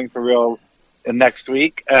starting for real next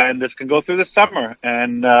week, and it's going to go through the summer.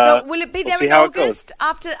 And so will it be there in August?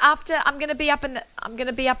 After I'm going to be up in the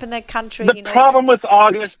country. The problem with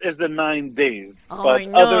August is the 9 days. Oh, but I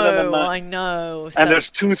know. Other than I know. And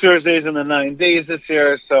there's 2 Thursdays in the 9 days this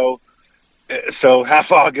year, so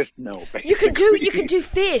half August, no. Basically. You could do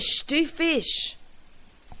fish. Do fish.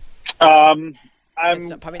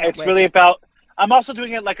 It's really about. I'm also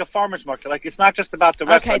doing it like a farmer's market. Like it's not just about the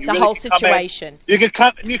restaurant. Okay, it's a whole situation. You could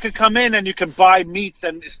come in and you can buy meats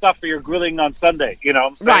and stuff for your grilling on Sunday. You know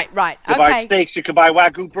what I'm saying? Right. You can buy steaks. You can buy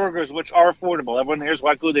Wagyu burgers, which are affordable. Everyone hears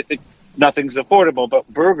Wagyu, they think nothing's affordable, but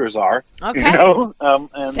burgers are. Okay.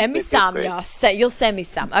 Send me some, you'll send me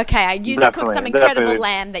some. Okay, I used to cook some incredible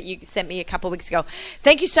lamb that you sent me a couple of weeks ago.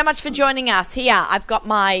 Thank you so much for joining us. Here, I've got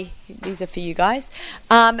these are for you guys.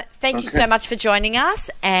 Thank you so much for joining us,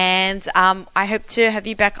 and I hope to have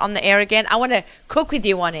you back on the air again. I want to cook with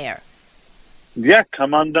you on air. Yeah,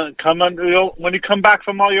 come on. When you come back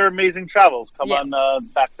from all your amazing travels, come on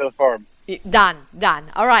back to the farm. Done.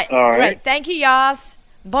 All right. All right. Great. Thank you, Yas.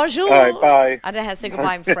 Bonjour. All right, bye. I don't know how to say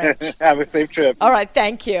goodbye in French. Have a safe trip. All right,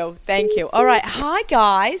 thank you. All right, hi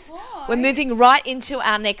guys. We're moving right into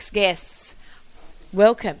our next guests.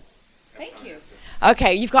 Welcome. Thank you.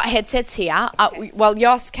 Okay, you've got headsets here. Well,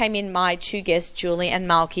 Jos came in, my two guests, Julie and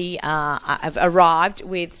Malky, have arrived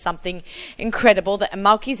with something incredible. That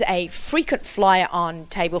Malky's a frequent flyer on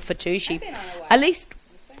Table for Two. She, I've been on a while.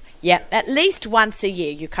 at least once a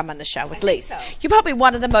year you come on the show, at least. So. You're probably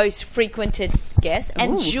one of the most frequented guests.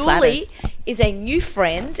 And Ooh, Julie is a new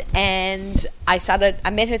friend, and I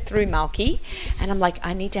met her through Malky, and I'm like,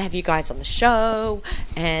 I need to have you guys on the show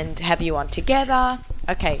and have you on together.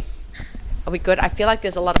 Okay. Are we good? I feel like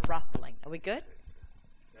there's a lot of rustling. Are we good?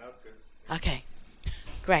 No, it's good. Okay.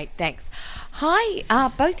 Great, thanks. Hi,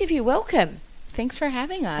 both of you, welcome. Thanks for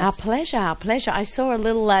having us. Our pleasure. I saw a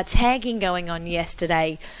little tagging going on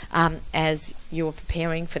yesterday as you were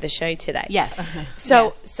preparing for the show today. Yes.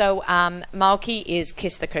 So Malky is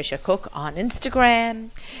Kiss the Kosher Cook on Instagram.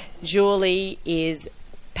 Julie is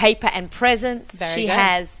Paper and Presents. Very she good.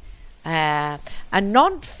 has a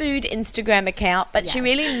non-food Instagram account, but she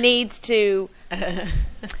really needs to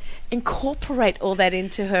incorporate all that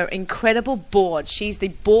into her incredible board. She's the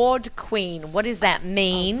board queen. What does that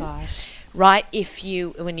mean? Oh, gosh. Right?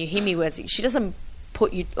 When you hear me words, she doesn't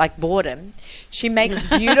put you like boredom. She makes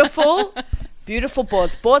beautiful, beautiful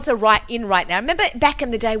boards. Boards are right now. Remember back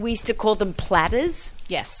in the day we used to call them platters?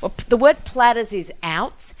 Yes. Well, the word platters is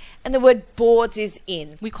out and the word boards is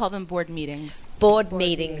in. We call them board meetings. Board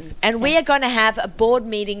meetings. And we are going to have a board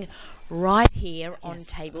meeting right here on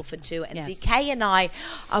Table for Two. And ZK and I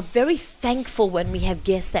are very thankful when we have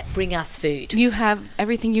guests that bring us food. You have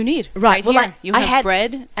everything you need. Right. Well, here. You have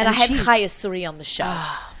bread and I had cheese. Chaya Suri on the show.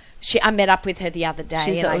 I met up with her the other day.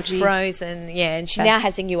 She's and the I OG. froze, and she now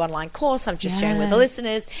has a new online course. I'm just sharing with the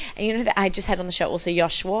listeners. And you know that I just had on the show also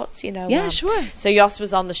Yosh Schwartz. Yeah, sure. So Yosh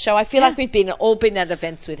was on the show. I feel like we've all been at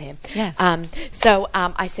events with him. Yeah.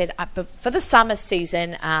 I said but for the summer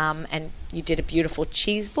season, and you did a beautiful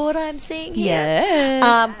cheese board I'm seeing here.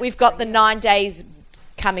 Yes. We've got the 9 days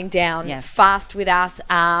coming down fast with us,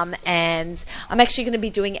 and I'm actually going to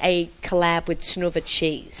be doing a collab with Snuva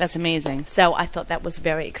Cheese. That's amazing. So I thought that was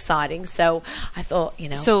very exciting. So I thought,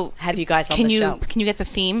 have you guys on the show. Can you get the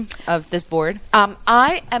theme of this board?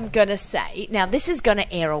 I am going to say, now this is going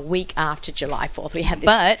to air a week after July 4th. We had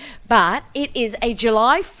this, but it is a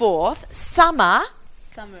July 4th summer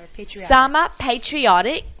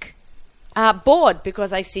patriotic board,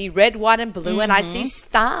 because I see red, white, and blue, and I see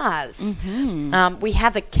stars. We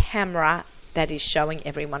have a camera that is showing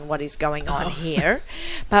everyone what is going on here,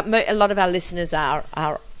 but a lot of our listeners are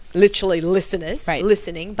literally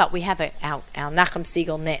listening. But we have our Nachum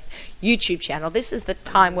Siegel Net YouTube channel. This is the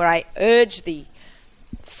time where I urge the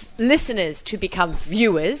listeners to become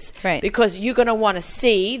viewers, because you're going to want to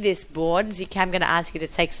see this board. ZK, I'm going to ask you to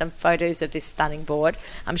take some photos of this stunning board.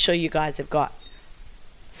 I'm sure you guys have got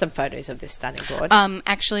some photos of this stunning board.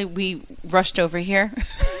 Actually, we rushed over here,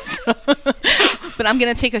 but I'm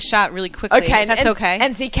going to take a shot really quickly. Okay, if that's okay.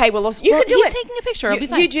 And ZK will also. You can do he's it. Taking a picture. I'll be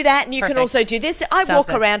fine. You do that, and you can also do this. I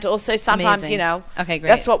walk around also sometimes. Amazing. Okay, great.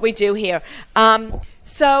 That's what we do here.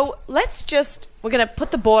 So we're going to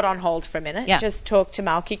put the board on hold for a minute. Yeah. Just talk to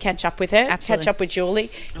Malky, catch up with her, Absolutely. catch up with Julie,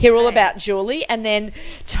 hear all about Julie, and then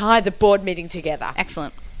tie the board meeting together.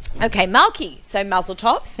 Excellent. Okay, Malky. So Mazel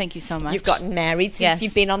Tov. Thank you so much. You've gotten married since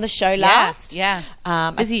you've been on the show last. Yeah.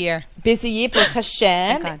 Busy year. Busy year, Baruch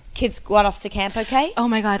Hashem. God. Kids got off to camp okay? Oh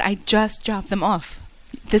my God, I just dropped them off.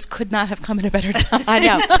 This could not have come at a better time. I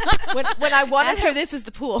know. When I wanted After her, this is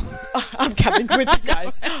the pool. I'm coming with you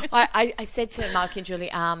guys. I said to Mark and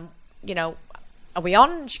Julie, are we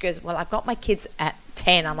on? She goes, well, I've got my kids at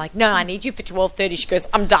 10. I'm like, no, I need you for 12:30. She goes,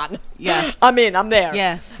 I'm done. Yeah. I'm there.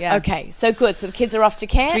 Yeah. Okay, so good. So the kids are off to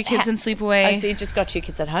camp. 3 kids in sleepaway. Oh, so you just got 2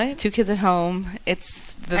 kids at home? 2 kids at home.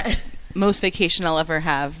 It's the most vacation I'll ever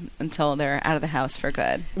have until they're out of the house for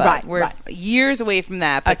good. But we're years away from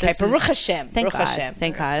that. But okay, Baruch Hashem. Thank Baruch God. Hashem.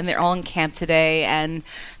 Thank God. And they're all in camp today, and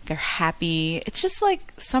they're happy. It's just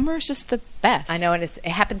like summer is just the best. I know, and it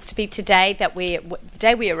happens to be today that the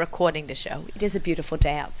day we are recording the show. It is a beautiful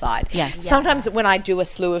day outside. Yes. Sometimes when I do a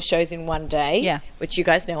slew of shows in one day, which you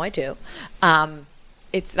guys know I do,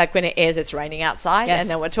 it's like when it airs, it's raining outside, and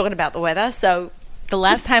then we're talking about the weather. So the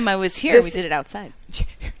last time I was here, we did it outside. Do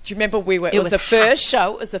you remember it was the first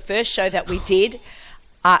show? It was the first show that we did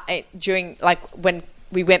during when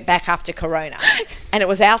we went back after Corona, and it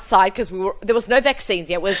was outside because there was no vaccines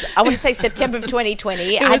yet. It was, I want to say, September of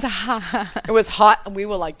 2020. It was hot. It was hot, and we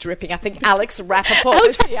were like dripping. I think Alex Rappaport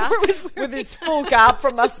was here with his full garb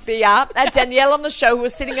from Must Be Up. Danielle on the show, who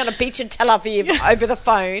was sitting on a beach in Tel Aviv over the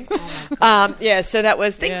phone. So that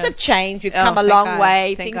was, things have changed. We've come a long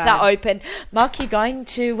way. Things are open. Mark, you're going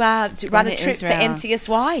to run a trip Israel. for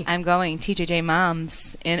NCSY. I'm going TJJ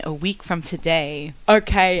Moms in a week from today.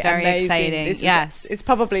 Okay, Very amazing. exciting. Yes. It's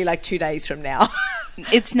probably like 2 days from now.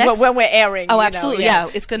 It's next. When we're airing. Oh, absolutely. Yeah.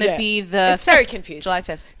 It's going to be the. It's very confusing. July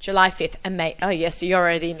 5th. July 5th. And May. Oh, yes. So you're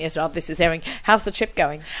already in Israel. This is airing. How's the trip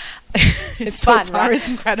going? It's fun, so far, right? It's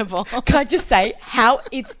incredible. Can I just say how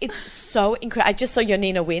it's so incredible. I just saw your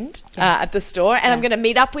Nina Wind at the store, and I'm going to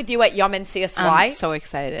meet up with you at Yom NCSY. I'm so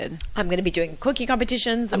excited. I'm going to be doing cookie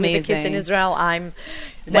competitions with the kids in Israel.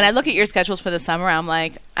 When I look at your schedules for the summer, I'm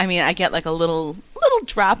like, I mean, I get like a little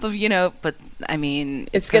drop of, but I mean,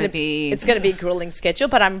 it's going to be a grueling schedule,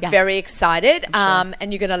 but I'm very excited. Sure.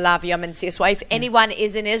 And you're going to love Yom NCSY. If anyone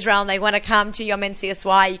is in Israel and they want to come to Yom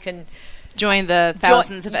NCSY, you can join the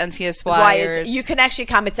thousands of NCSYers. You can actually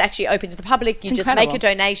come. It's actually open to the public. You just make a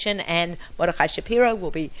donation, and Mordechai Shapiro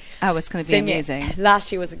will be. Oh, it's going to be amazing.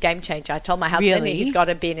 Last year was a game changer. I told my husband he's got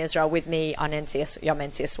to be in Israel with me on Yom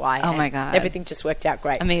NCSY. Oh my God! Everything just worked out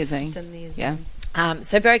great. Amazing. It's amazing. Yeah.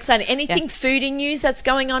 So very exciting. Anything foodie news that's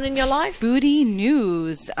going on in your life? Foodie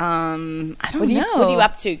news. I don't know. What are you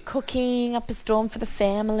up to? Cooking up a storm for the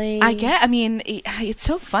family? I mean, it's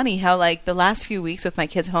so funny how like the last few weeks with my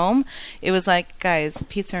kids home, it was like, guys,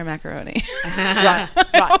 pizza or macaroni. Right.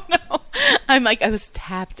 No. I'm like, I was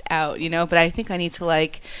tapped out, but I think I need to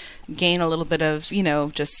like gain a little bit of,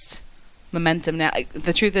 just momentum now.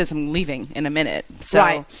 The truth is I'm leaving in a minute, so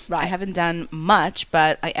right. I haven't done much,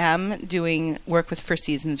 but I am doing work with First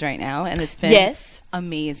Seasons right now, and it's been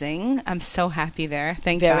amazing. I'm so happy there.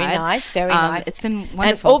 Thank God. Very nice. It's been wonderful.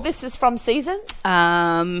 And all this is from Seasons?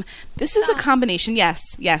 This is a combination.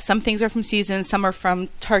 Yes. Some things are from Seasons, some are from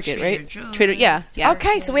Target, right? Trader. Yeah.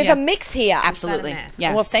 Okay, so we have a mix here. Absolutely.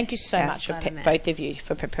 Yes. Well, thank you so much for both of you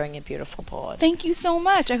for preparing a beautiful board. Thank you so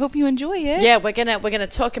much. I hope you enjoy it. Yeah, we're gonna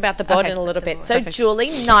talk about the board in a little bit. So, perfect.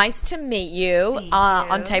 Julie, nice to meet you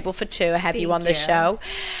on Table for Two. I have you on the show.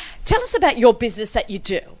 Tell us about your business that you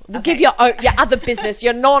do. We'll give your other business,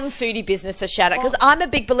 your non-foodie business, a shout out, because I'm a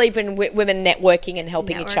big believer in women networking and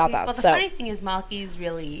helping each other. Well, the funny thing is, Malky's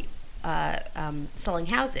really selling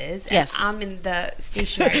houses. Yes. And I'm in the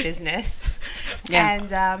stationery business.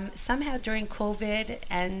 And somehow during COVID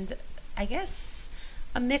and I guess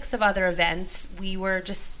a mix of other events, we were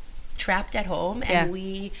just trapped at home, and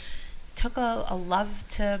we took a love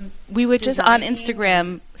to we would just on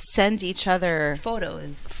Instagram send each other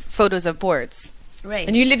photos of boards. Right.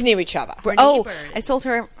 And you live near each other. I sold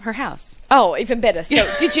her house. Oh, even better. So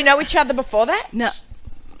did you know each other before that? No,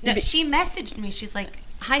 she messaged me. She's like,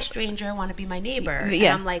 "Hi stranger, I want to be my neighbor." And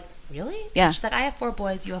I'm like, "Really?" Yeah. She's like, "I have 4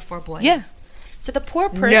 boys, you have 4 boys." Yeah. So the poor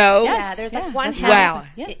person, there's like one house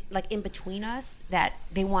like in between us that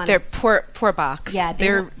they want. They're poor box. Yeah,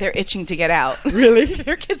 they're itching to get out. Really?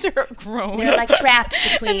 Their kids are grown. They're like trapped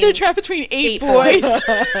between. And they're trapped between 8 boys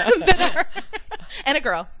and a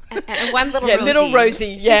girl. And one little Rosie. Little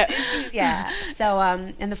Rosie.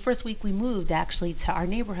 So in the first week we moved actually to our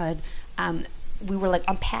neighborhood, we were like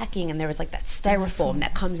unpacking, and there was like that styrofoam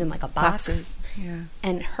that comes in like a box. Boxes. Yeah.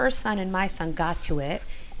 And her son and my son got to it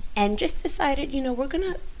and just decided, we're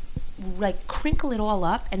gonna like crinkle it all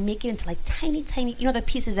up and make it into like tiny, the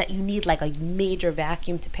pieces that you need like a major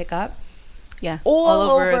vacuum to pick up. Yeah, all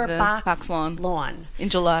over the box lawn in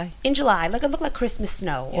July. Like it looked like Christmas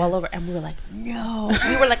snow all over, and we were like, no.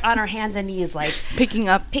 We were like on our hands and knees, like picking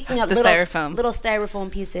up the little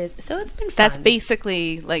styrofoam pieces. So it's been fun. That's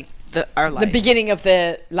basically like our life. The beginning of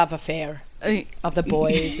the love affair of the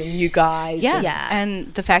boys and you guys. Yeah,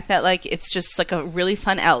 and the fact that like it's just like a really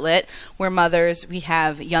fun outlet where mothers, we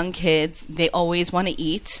have young kids, they always want to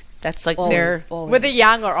eat. That's like always. Whether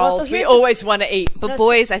young or old, we always want to eat. But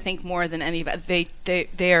boys, I think more than anybody,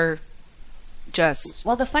 they're just.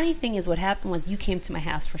 Well, the funny thing is, what happened was you came to my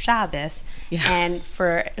house for Shabbos, and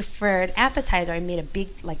for an appetizer, I made a big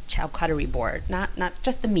like charcuterie board, not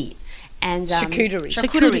just the meat. And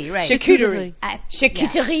charcuterie, right?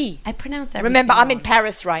 Charcuterie. I pronounce everything. Remember, I'm in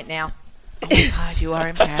Paris right now. Oh my God, you are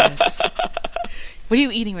in Paris. What are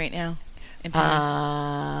you eating right now in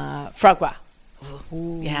Paris? Foie gras.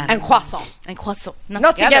 Ooh. Yeah, and croissant.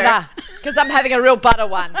 Not together, because I'm having a real butter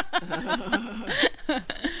one.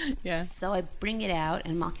 Yeah. So I bring it out,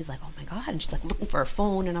 and Malky's like, "Oh my God!" And she's like looking for her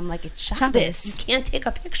phone, and I'm like, "It's Shabbos. You can't take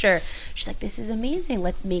a picture." She's like, "This is amazing.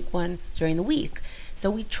 Let's make one during the week." So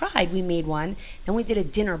we tried. We made one. Then we did a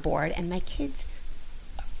dinner board, and my kids,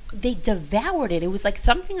 they devoured it. It was like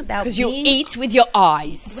something about Because you eat with your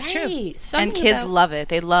eyes. right. And Something kids about- love it.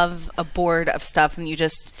 They love a board of stuff, and you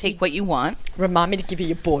just take what you want. Remind me to give you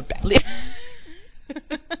your board back.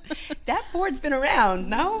 that board's been around.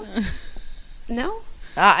 No, no.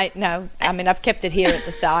 No, I mean, I've kept it here at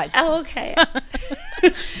the side. Oh, okay.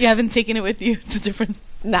 You haven't taken it with you. It's a different.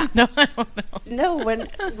 Nah. No, I don't know. No,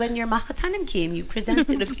 when your Machatanim came, you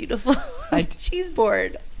presented a beautiful cheese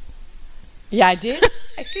board. Yeah, I did.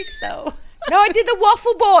 I think so. No, I did the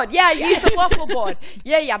waffle board. Yeah, I used the waffle board.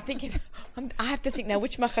 Yeah, I'm thinking, I have to think now,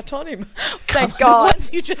 which Machatonim? Thank God.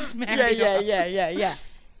 Once you just married. Yeah.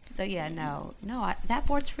 So yeah, no, that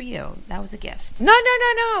board's for you. That was a gift. No.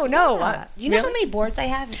 You know how many boards I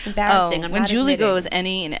have? It's Oh, embarrassing. I'm when not Julie admitting. goes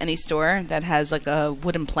in any store that has like a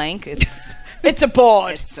wooden plank, it's It's a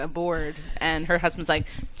board. it's a board, and her husband's like,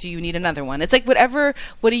 "Do you need another one?" It's like whatever.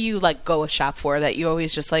 What do you like go shop for that you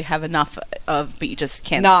always just like have enough of, but you just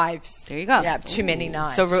can't. Knives. There you go. Yeah, too many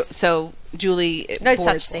knives. So Julie, No boards.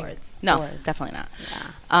 such thing. Boards. No, Boards. definitely not.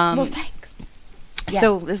 Yeah. Well, thanks.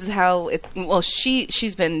 So this is how it. Well,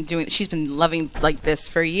 she's been loving like this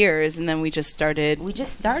for years, and then we just started. We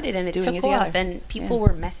just started and it Doing took it together. off, and people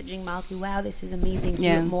were messaging Malky, "Wow, this is amazing! Do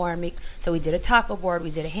Yeah. it more." So we did a taco board,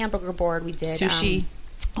 we did a hamburger board, we did Sushi.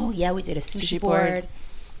 oh yeah, we did a sushi, Sushi board. board.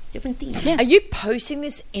 Different themes. Yeah. Are you posting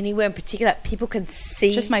this anywhere in particular that people can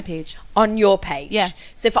see Just my page. on your page? Yeah.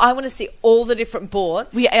 So if I want to see all the different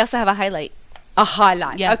boards, I also have a highlight. a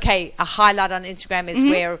highlight. Yeah. Okay, a highlight on Instagram is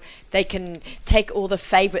where they can take all the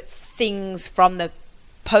favorite things from the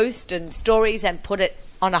post and stories and put it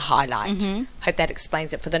on a highlight. Hope that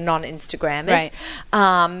explains it for the non-Instagrammers.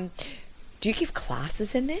 Right. Do you give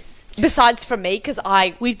classes in this? Besides from me, because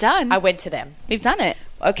I We've done. went to them. We've done it.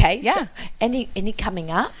 Okay. Yeah. So any coming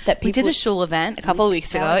up that people We did a shul event a couple of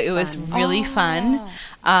weeks ago. was It was fun. really fun.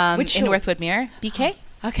 Which in shul? North Woodmere, BK.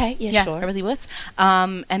 Okay. Yeah. Yeah, Sure. Beverly Woods.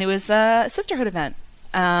 And it was a sisterhood event.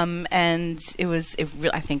 And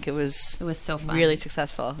I think it was It was so fun. really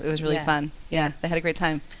successful. It was really Yeah. fun. Yeah, they had a great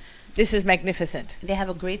time. This is magnificent. They have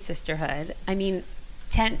a great sisterhood. I mean,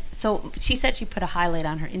 so she said she put a highlight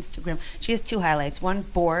on her Instagram. She has two highlights: one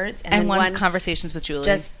boards and, And then one one conversations with Julie,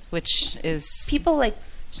 just- which is people like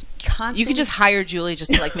constantly. you could just hire Julie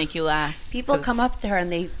just to like make you laugh. People 'cause- come up to her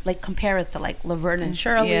and they like compare us to like Laverne and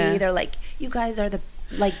Shirley. Yeah. They're like, "You guys are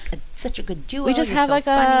such a good duo. We just You're have so like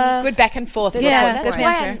funny." Good back and forth. with Yeah, the board. That's good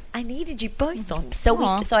why banter. I needed you both on. So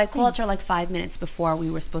Aw. so I called her like 5 minutes before we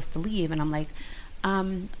were supposed to leave, and I'm like,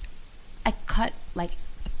 I cut like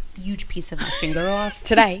a huge piece of my finger off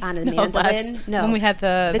Today? on a No, mandolin. last- No, when we had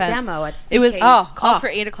the event. demo at It was BK. called for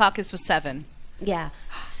 8:00. This was 7. Yeah.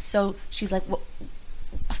 So she's like, well,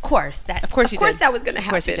 of course Of course you did. that was going to Of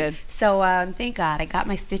happen. course you did. So thank God I got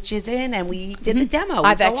my stitches in and we did the demo.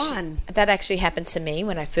 I've Go actually, on. that actually happened to me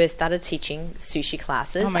when I first started teaching sushi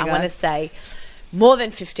classes. Oh my I want to God. say more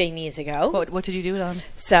than 15 years ago. What did you do it on?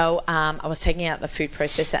 So I was taking out the food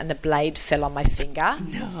processor and the blade fell on my finger.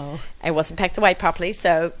 No. It wasn't packed away properly.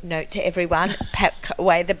 So note to everyone, pack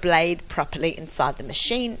away the blade properly inside the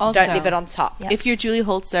machine. Also- Don't leave it on top. Yep. If you're Julie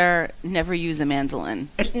Holzer, never use a mandolin.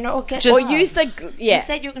 No, get Just- Or gloves. use the, You yeah.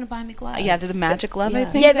 said you were going to buy me gloves. Yeah, there's a magic glove, I Yeah.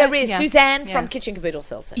 think. Yeah, there that- is. yeah. Suzanne Yeah. from Kitchen Caboodle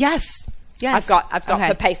sells it. Yes. Yes. I've got Okay.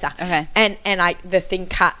 for Pesach. Okay. And the thing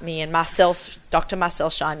cut me, and Dr. Marcel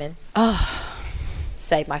Scheinman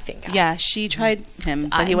saved my finger. Yeah, she tried him,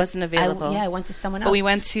 but he wasn't available. I went to someone else. But we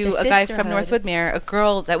went to The a guy from North sisterhood. Woodmere, a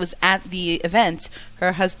girl that was at the event.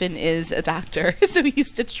 Her husband is a doctor, so he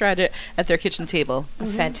stitched her at their kitchen table.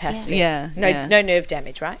 Fantastic. Yeah, No, yeah. no nerve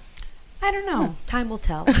damage, right? I don't know. Time will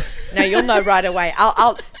tell. No, you'll know right away.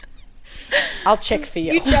 I'll check for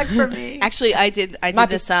you. check for me. Actually, I did Might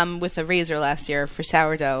be- this with a razor last year for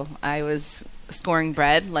sourdough. I was scoring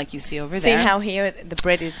bread, like you see over See there, how here the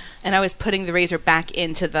bread is. and I was putting the razor back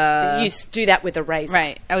into the You do that with a razor.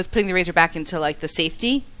 right. I was putting the razor back into like the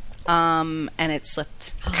safety, and it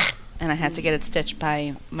slipped, and I had to get it stitched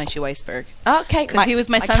by Moshe Weisberg Okay. because he was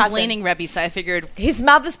my son's cousin. laning rebbe. So I figured His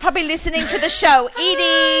mother's probably listening to the show.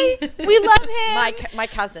 Edie, we love him. my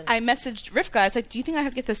cousin. I messaged Rivka. I was like, "Do you think I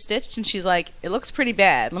have to get this stitched?" And she's like, "It looks pretty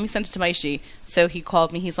bad. Let me send it to Maishi." So he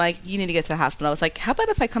called me. He's like, "You need to get to the hospital." I was like, "How about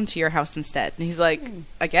if I come to your house instead?" And he's like,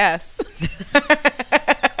 "I guess."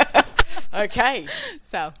 Okay.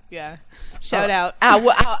 So yeah, shout out.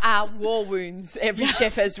 Our war wounds. Every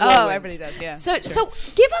chef has war wounds. everybody does. Yeah. So, sure.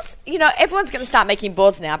 so give us, everyone's going to start making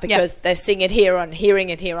boards now because they're seeing it hearing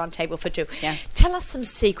it here on Table for Two. Yeah. Tell us some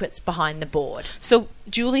secrets behind the board. So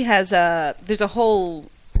Julie has there's a whole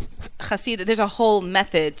Hasidah, there's a whole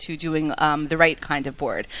method to doing the right kind of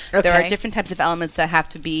board. There are different types of elements that have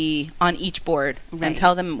to be on each board, and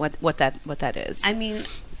tell them what that is. I mean,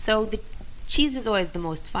 so the cheese is always the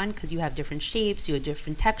most fun because you have different shapes, you have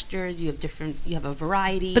different textures, you have a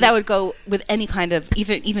variety. But that would go with any kind of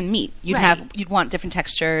even meat. You'd want different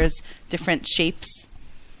textures, different shapes,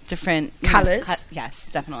 different colors.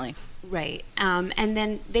 Yes, definitely. Right. And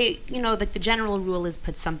then they, like the general rule is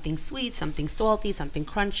put something sweet, something salty, something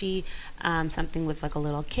crunchy, something with like a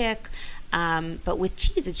little kick. But with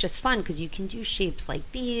cheese, it's just fun because you can do shapes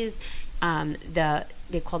like these.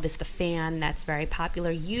 They call this the fan. That's very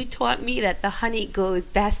popular. You taught me that the honey goes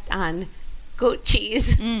best on goat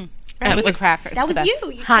cheese. Right? With a cracker. That was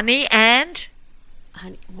you. Honey and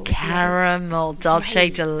Honey, caramel dolce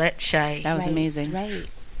de leche. That was amazing. Right.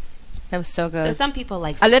 That was so good. So some people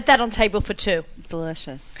like. I left that on table for 2. It's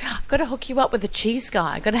delicious. I've got to hook you up with the cheese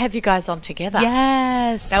guy. I've got to have you guys on together.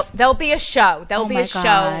 Yes. There'll be a show. There'll be a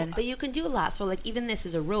show. But you can do a lot. So like even this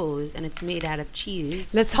is a rose and it's made out of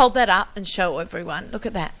cheese. Let's hold that up and show everyone. Look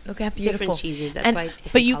at that. Look how beautiful. Different cheeses. That's why it's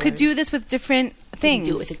different But you could colors. do this with different things.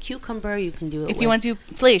 You can do it with a cucumber. You can do it if you want to do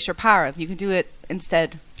fleisch or para, you can do it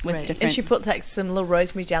instead with different. And she put like some little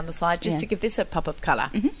rosemary down the side just to give this a pop of colour.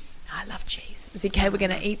 I love cheese. ZK, we're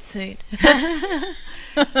going to eat soon.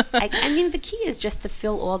 I mean, the key is just to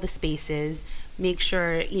fill all the spaces. Make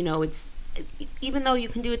sure, it's, even though you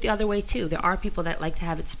can do it the other way too. There are people that like to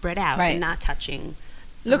have it spread out and not touching.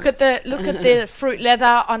 Look at the fruit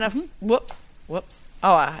leather on a, whoops.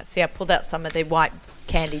 Oh, I see, I pulled out some of the white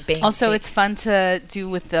candy beans. Also, it's fun to do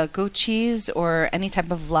with the goat cheese or any type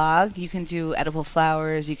of vlog. You can do edible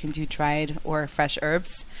flowers, you can do dried or fresh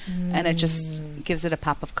herbs, and it just gives it a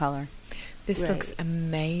pop of color. This looks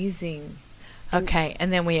amazing. Okay,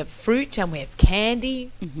 and then we have fruit and we have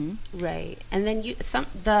candy. Right, and then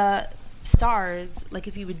the stars, like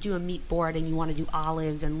if you would do a meat board and you want to do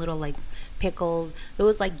olives and little like pickles,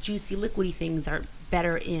 those like juicy liquidy things are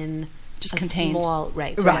better in just a contained. Small,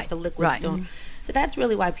 so that the liquids don't. So that's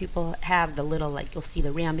really why people have the little, like you'll see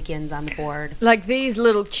the ramekins on the board. Like these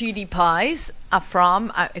little cutie pies are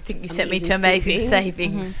from, I think you sent me to Amazing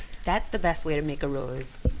Savings. That's the best way to make a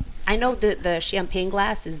rose. I know the champagne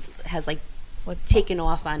glass has like taken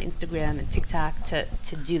off on Instagram and TikTok to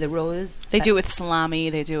do the rose. They do it with salami.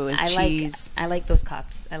 They do it with cheese. I like those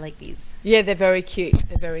cups. I like these. Yeah, they're very cute.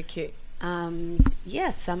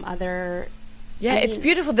 Some other. Yeah, it's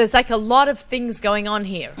beautiful. There's like a lot of things going on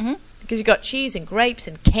here because you've got cheese and grapes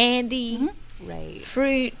and candy, right?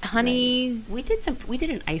 Fruit, honey. Right. We did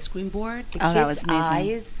an ice cream board. The that was amazing.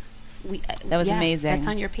 Eyes, that was amazing. That's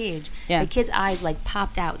on your page. Yeah. The kids' eyes like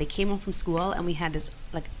popped out. They came home from school and we had this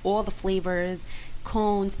like all the flavors,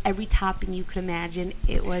 cones, every topping you could imagine.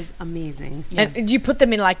 It was amazing. Yeah. And you put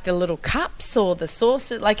them in like the little cups or the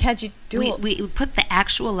sauce? Like how'd you do it? We put the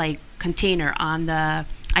actual like container on the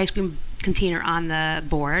ice cream container on the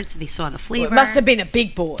board so they saw the flavor. Well, it must have been a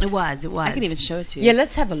big board. It was. I can even show it to you. Yeah,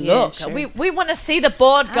 let's have a look. Sure. We want to see the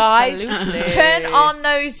board, guys. Absolutely. Turn on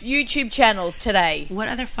those YouTube channels today. What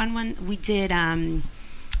other fun one? We did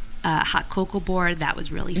hot cocoa board. That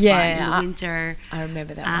was really fun in the winter. I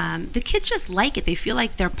remember that one. The kids just like it. They feel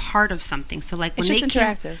like they're part of something. So like when it's just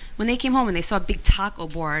interactive. When they came home and they saw a big taco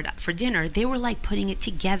board for dinner, they were like putting it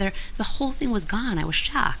together. The whole thing was gone. I was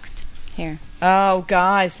shocked. Here. Oh,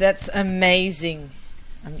 guys, that's amazing.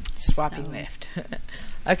 I'm swiping left.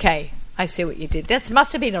 Okay, I see what you did. That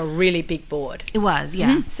must have been a really big board. It was,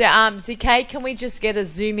 yeah. So, ZK, can we just get a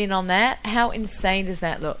zoom in on that? How insane does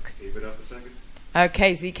that look? Keep it up a second.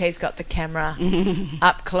 Okay, ZK's got the camera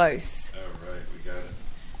up close. All right, we got it.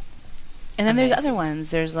 And then there's other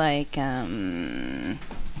ones. There's like here.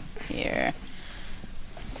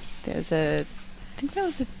 There's I think that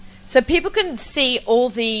was a. So people can see all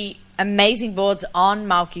the amazing boards on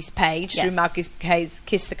Malky's page through Malky's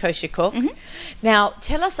Kiss the Kosher Cook. Now,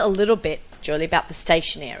 tell us a little bit, Julie, about the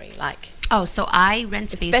stationery. Oh, so I rent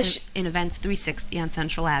space in Events 360 on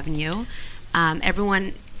Central Avenue.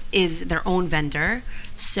 Everyone is their own vendor.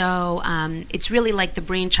 So it's really like the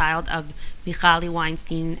brainchild of Michali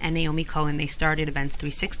Weinstein and Naomi Cohen. They started Events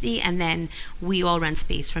 360, and then we all rent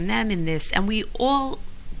space from them in this. And we all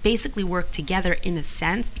basically work together in a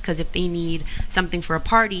sense, because if they need something for a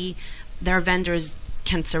party, their vendors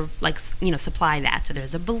can supply that. So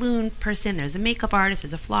there's a balloon person, there's a makeup artist,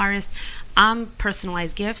 there's a florist.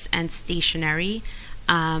 Personalized gifts and stationery.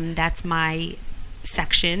 That's my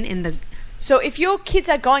section in the. So if your kids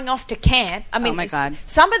are going off to camp, I mean, oh my God.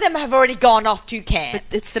 Some of them have already gone off to camp.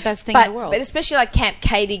 But it's the best thing in the world. But especially like Camp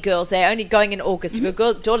Katie girls, they're only going in August. If your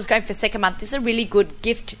daughter's going for second month, this is a really good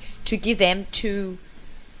gift to give them to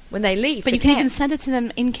when they leave. But for you can camp. even send it to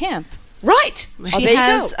them in camp. Right. She Oh, there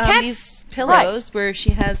has you go. Camp. these pillows where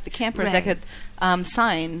she has the campers that Right. could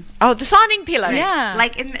sign. Oh, the signing pillows. Yeah.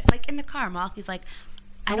 Like in the car, Mark. He's like,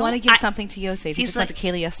 I don't- want to give something to Yosef. He he's just went to like-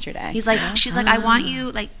 Kaylee yesterday. He's like, she's like, I want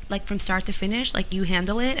you like from start to finish, like you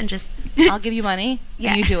handle it and just I'll give you money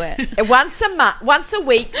Yeah. and you do it. Once a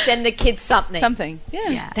week, send the kids something. Something. Yeah.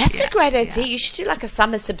 yeah. That's yeah, a great yeah. idea. You should do like a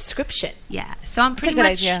summer subscription. Yeah. So I'm pretty good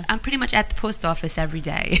much idea. I'm pretty much at the post office every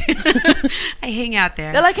day. I hang out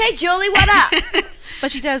there. They're like, hey, Julie, what up?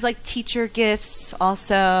 But she does like teacher gifts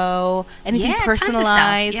also, anything Yeah, tons of stuff,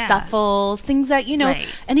 personalized, yeah. duffels, things that, you know, Right.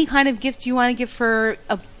 any kind of gift you want to give for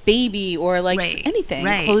a baby or like Right, anything.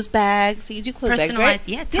 right. Clothes bags. So you do clothes bags, Personalized, right?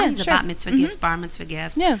 yeah, tons of sure. bat mitzvah gifts, bar mitzvah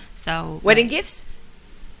gifts. Yeah. So Wedding gifts?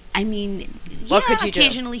 I mean, What yeah, could you do?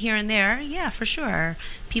 occasionally here and there, yeah, for sure.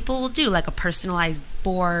 People will do like a personalized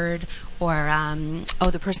board or Oh,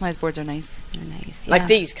 the personalized boards are nice. they're nice, Like yeah.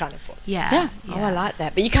 these kind of books. Yeah. Yeah. Oh, I like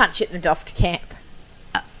that. But you can't ship them off to camp.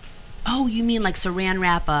 Oh, you mean like saran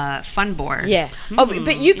wrap a fun board? Yeah. Oh,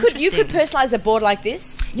 but you could interesting. personalize a board like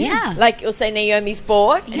this. Yeah. Like you'll say Naomi's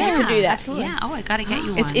board, and you could do that. absolutely. Yeah. Oh, I gotta get you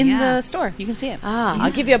one. It's in yeah. the store. You can see it. Ah, I'll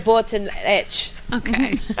give you a board to etch.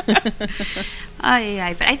 Okay.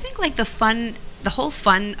 But I think like the whole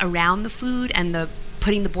fun around the food and the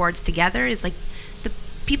putting the boards together is like the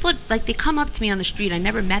people like they come up to me on the street. I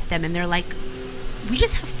never met them, and they're like, we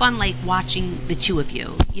just have fun like watching the two of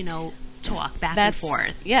you, you know, talk back and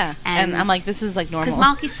forth. Yeah. And And- I'm like, this is like normal. Because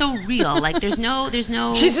Malky's so real. Like there's no.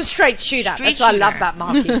 She's a straight shooter. Straight That's why I love shooter. that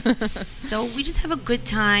Marky. So we just have a good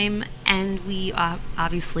time, and we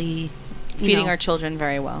obviously feeding our children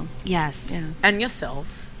very well. Yes. Yeah. And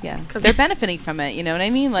yourselves. Yeah. Because they're benefiting from it. You know what I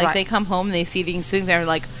mean? Like Right. they come home and they see these things and they're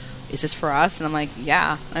like, is this for us? And I'm like,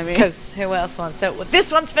 yeah. I mean, Because who else wants it? Well,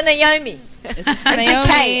 this one's for Naomi. this is for And ZK,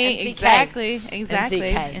 Naomi. and ZK. Exactly. And Exactly.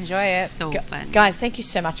 ZK. Enjoy it. So fun. Guys, thank you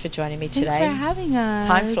so much for joining me today. Thanks for having us.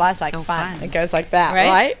 Time flies like So fun. fun. It goes like that,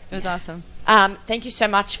 right? It was awesome. Thank you so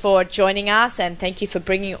much for joining us, and thank you for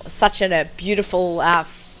bringing such a beautiful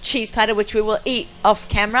cheese platter, which we will eat off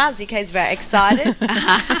camera. ZK is very excited.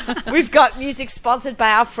 We've got music sponsored by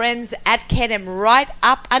our friends at Kedem right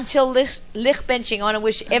up until Lich Benching. I want to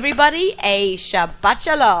wish everybody a Shabbat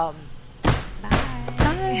Shalom.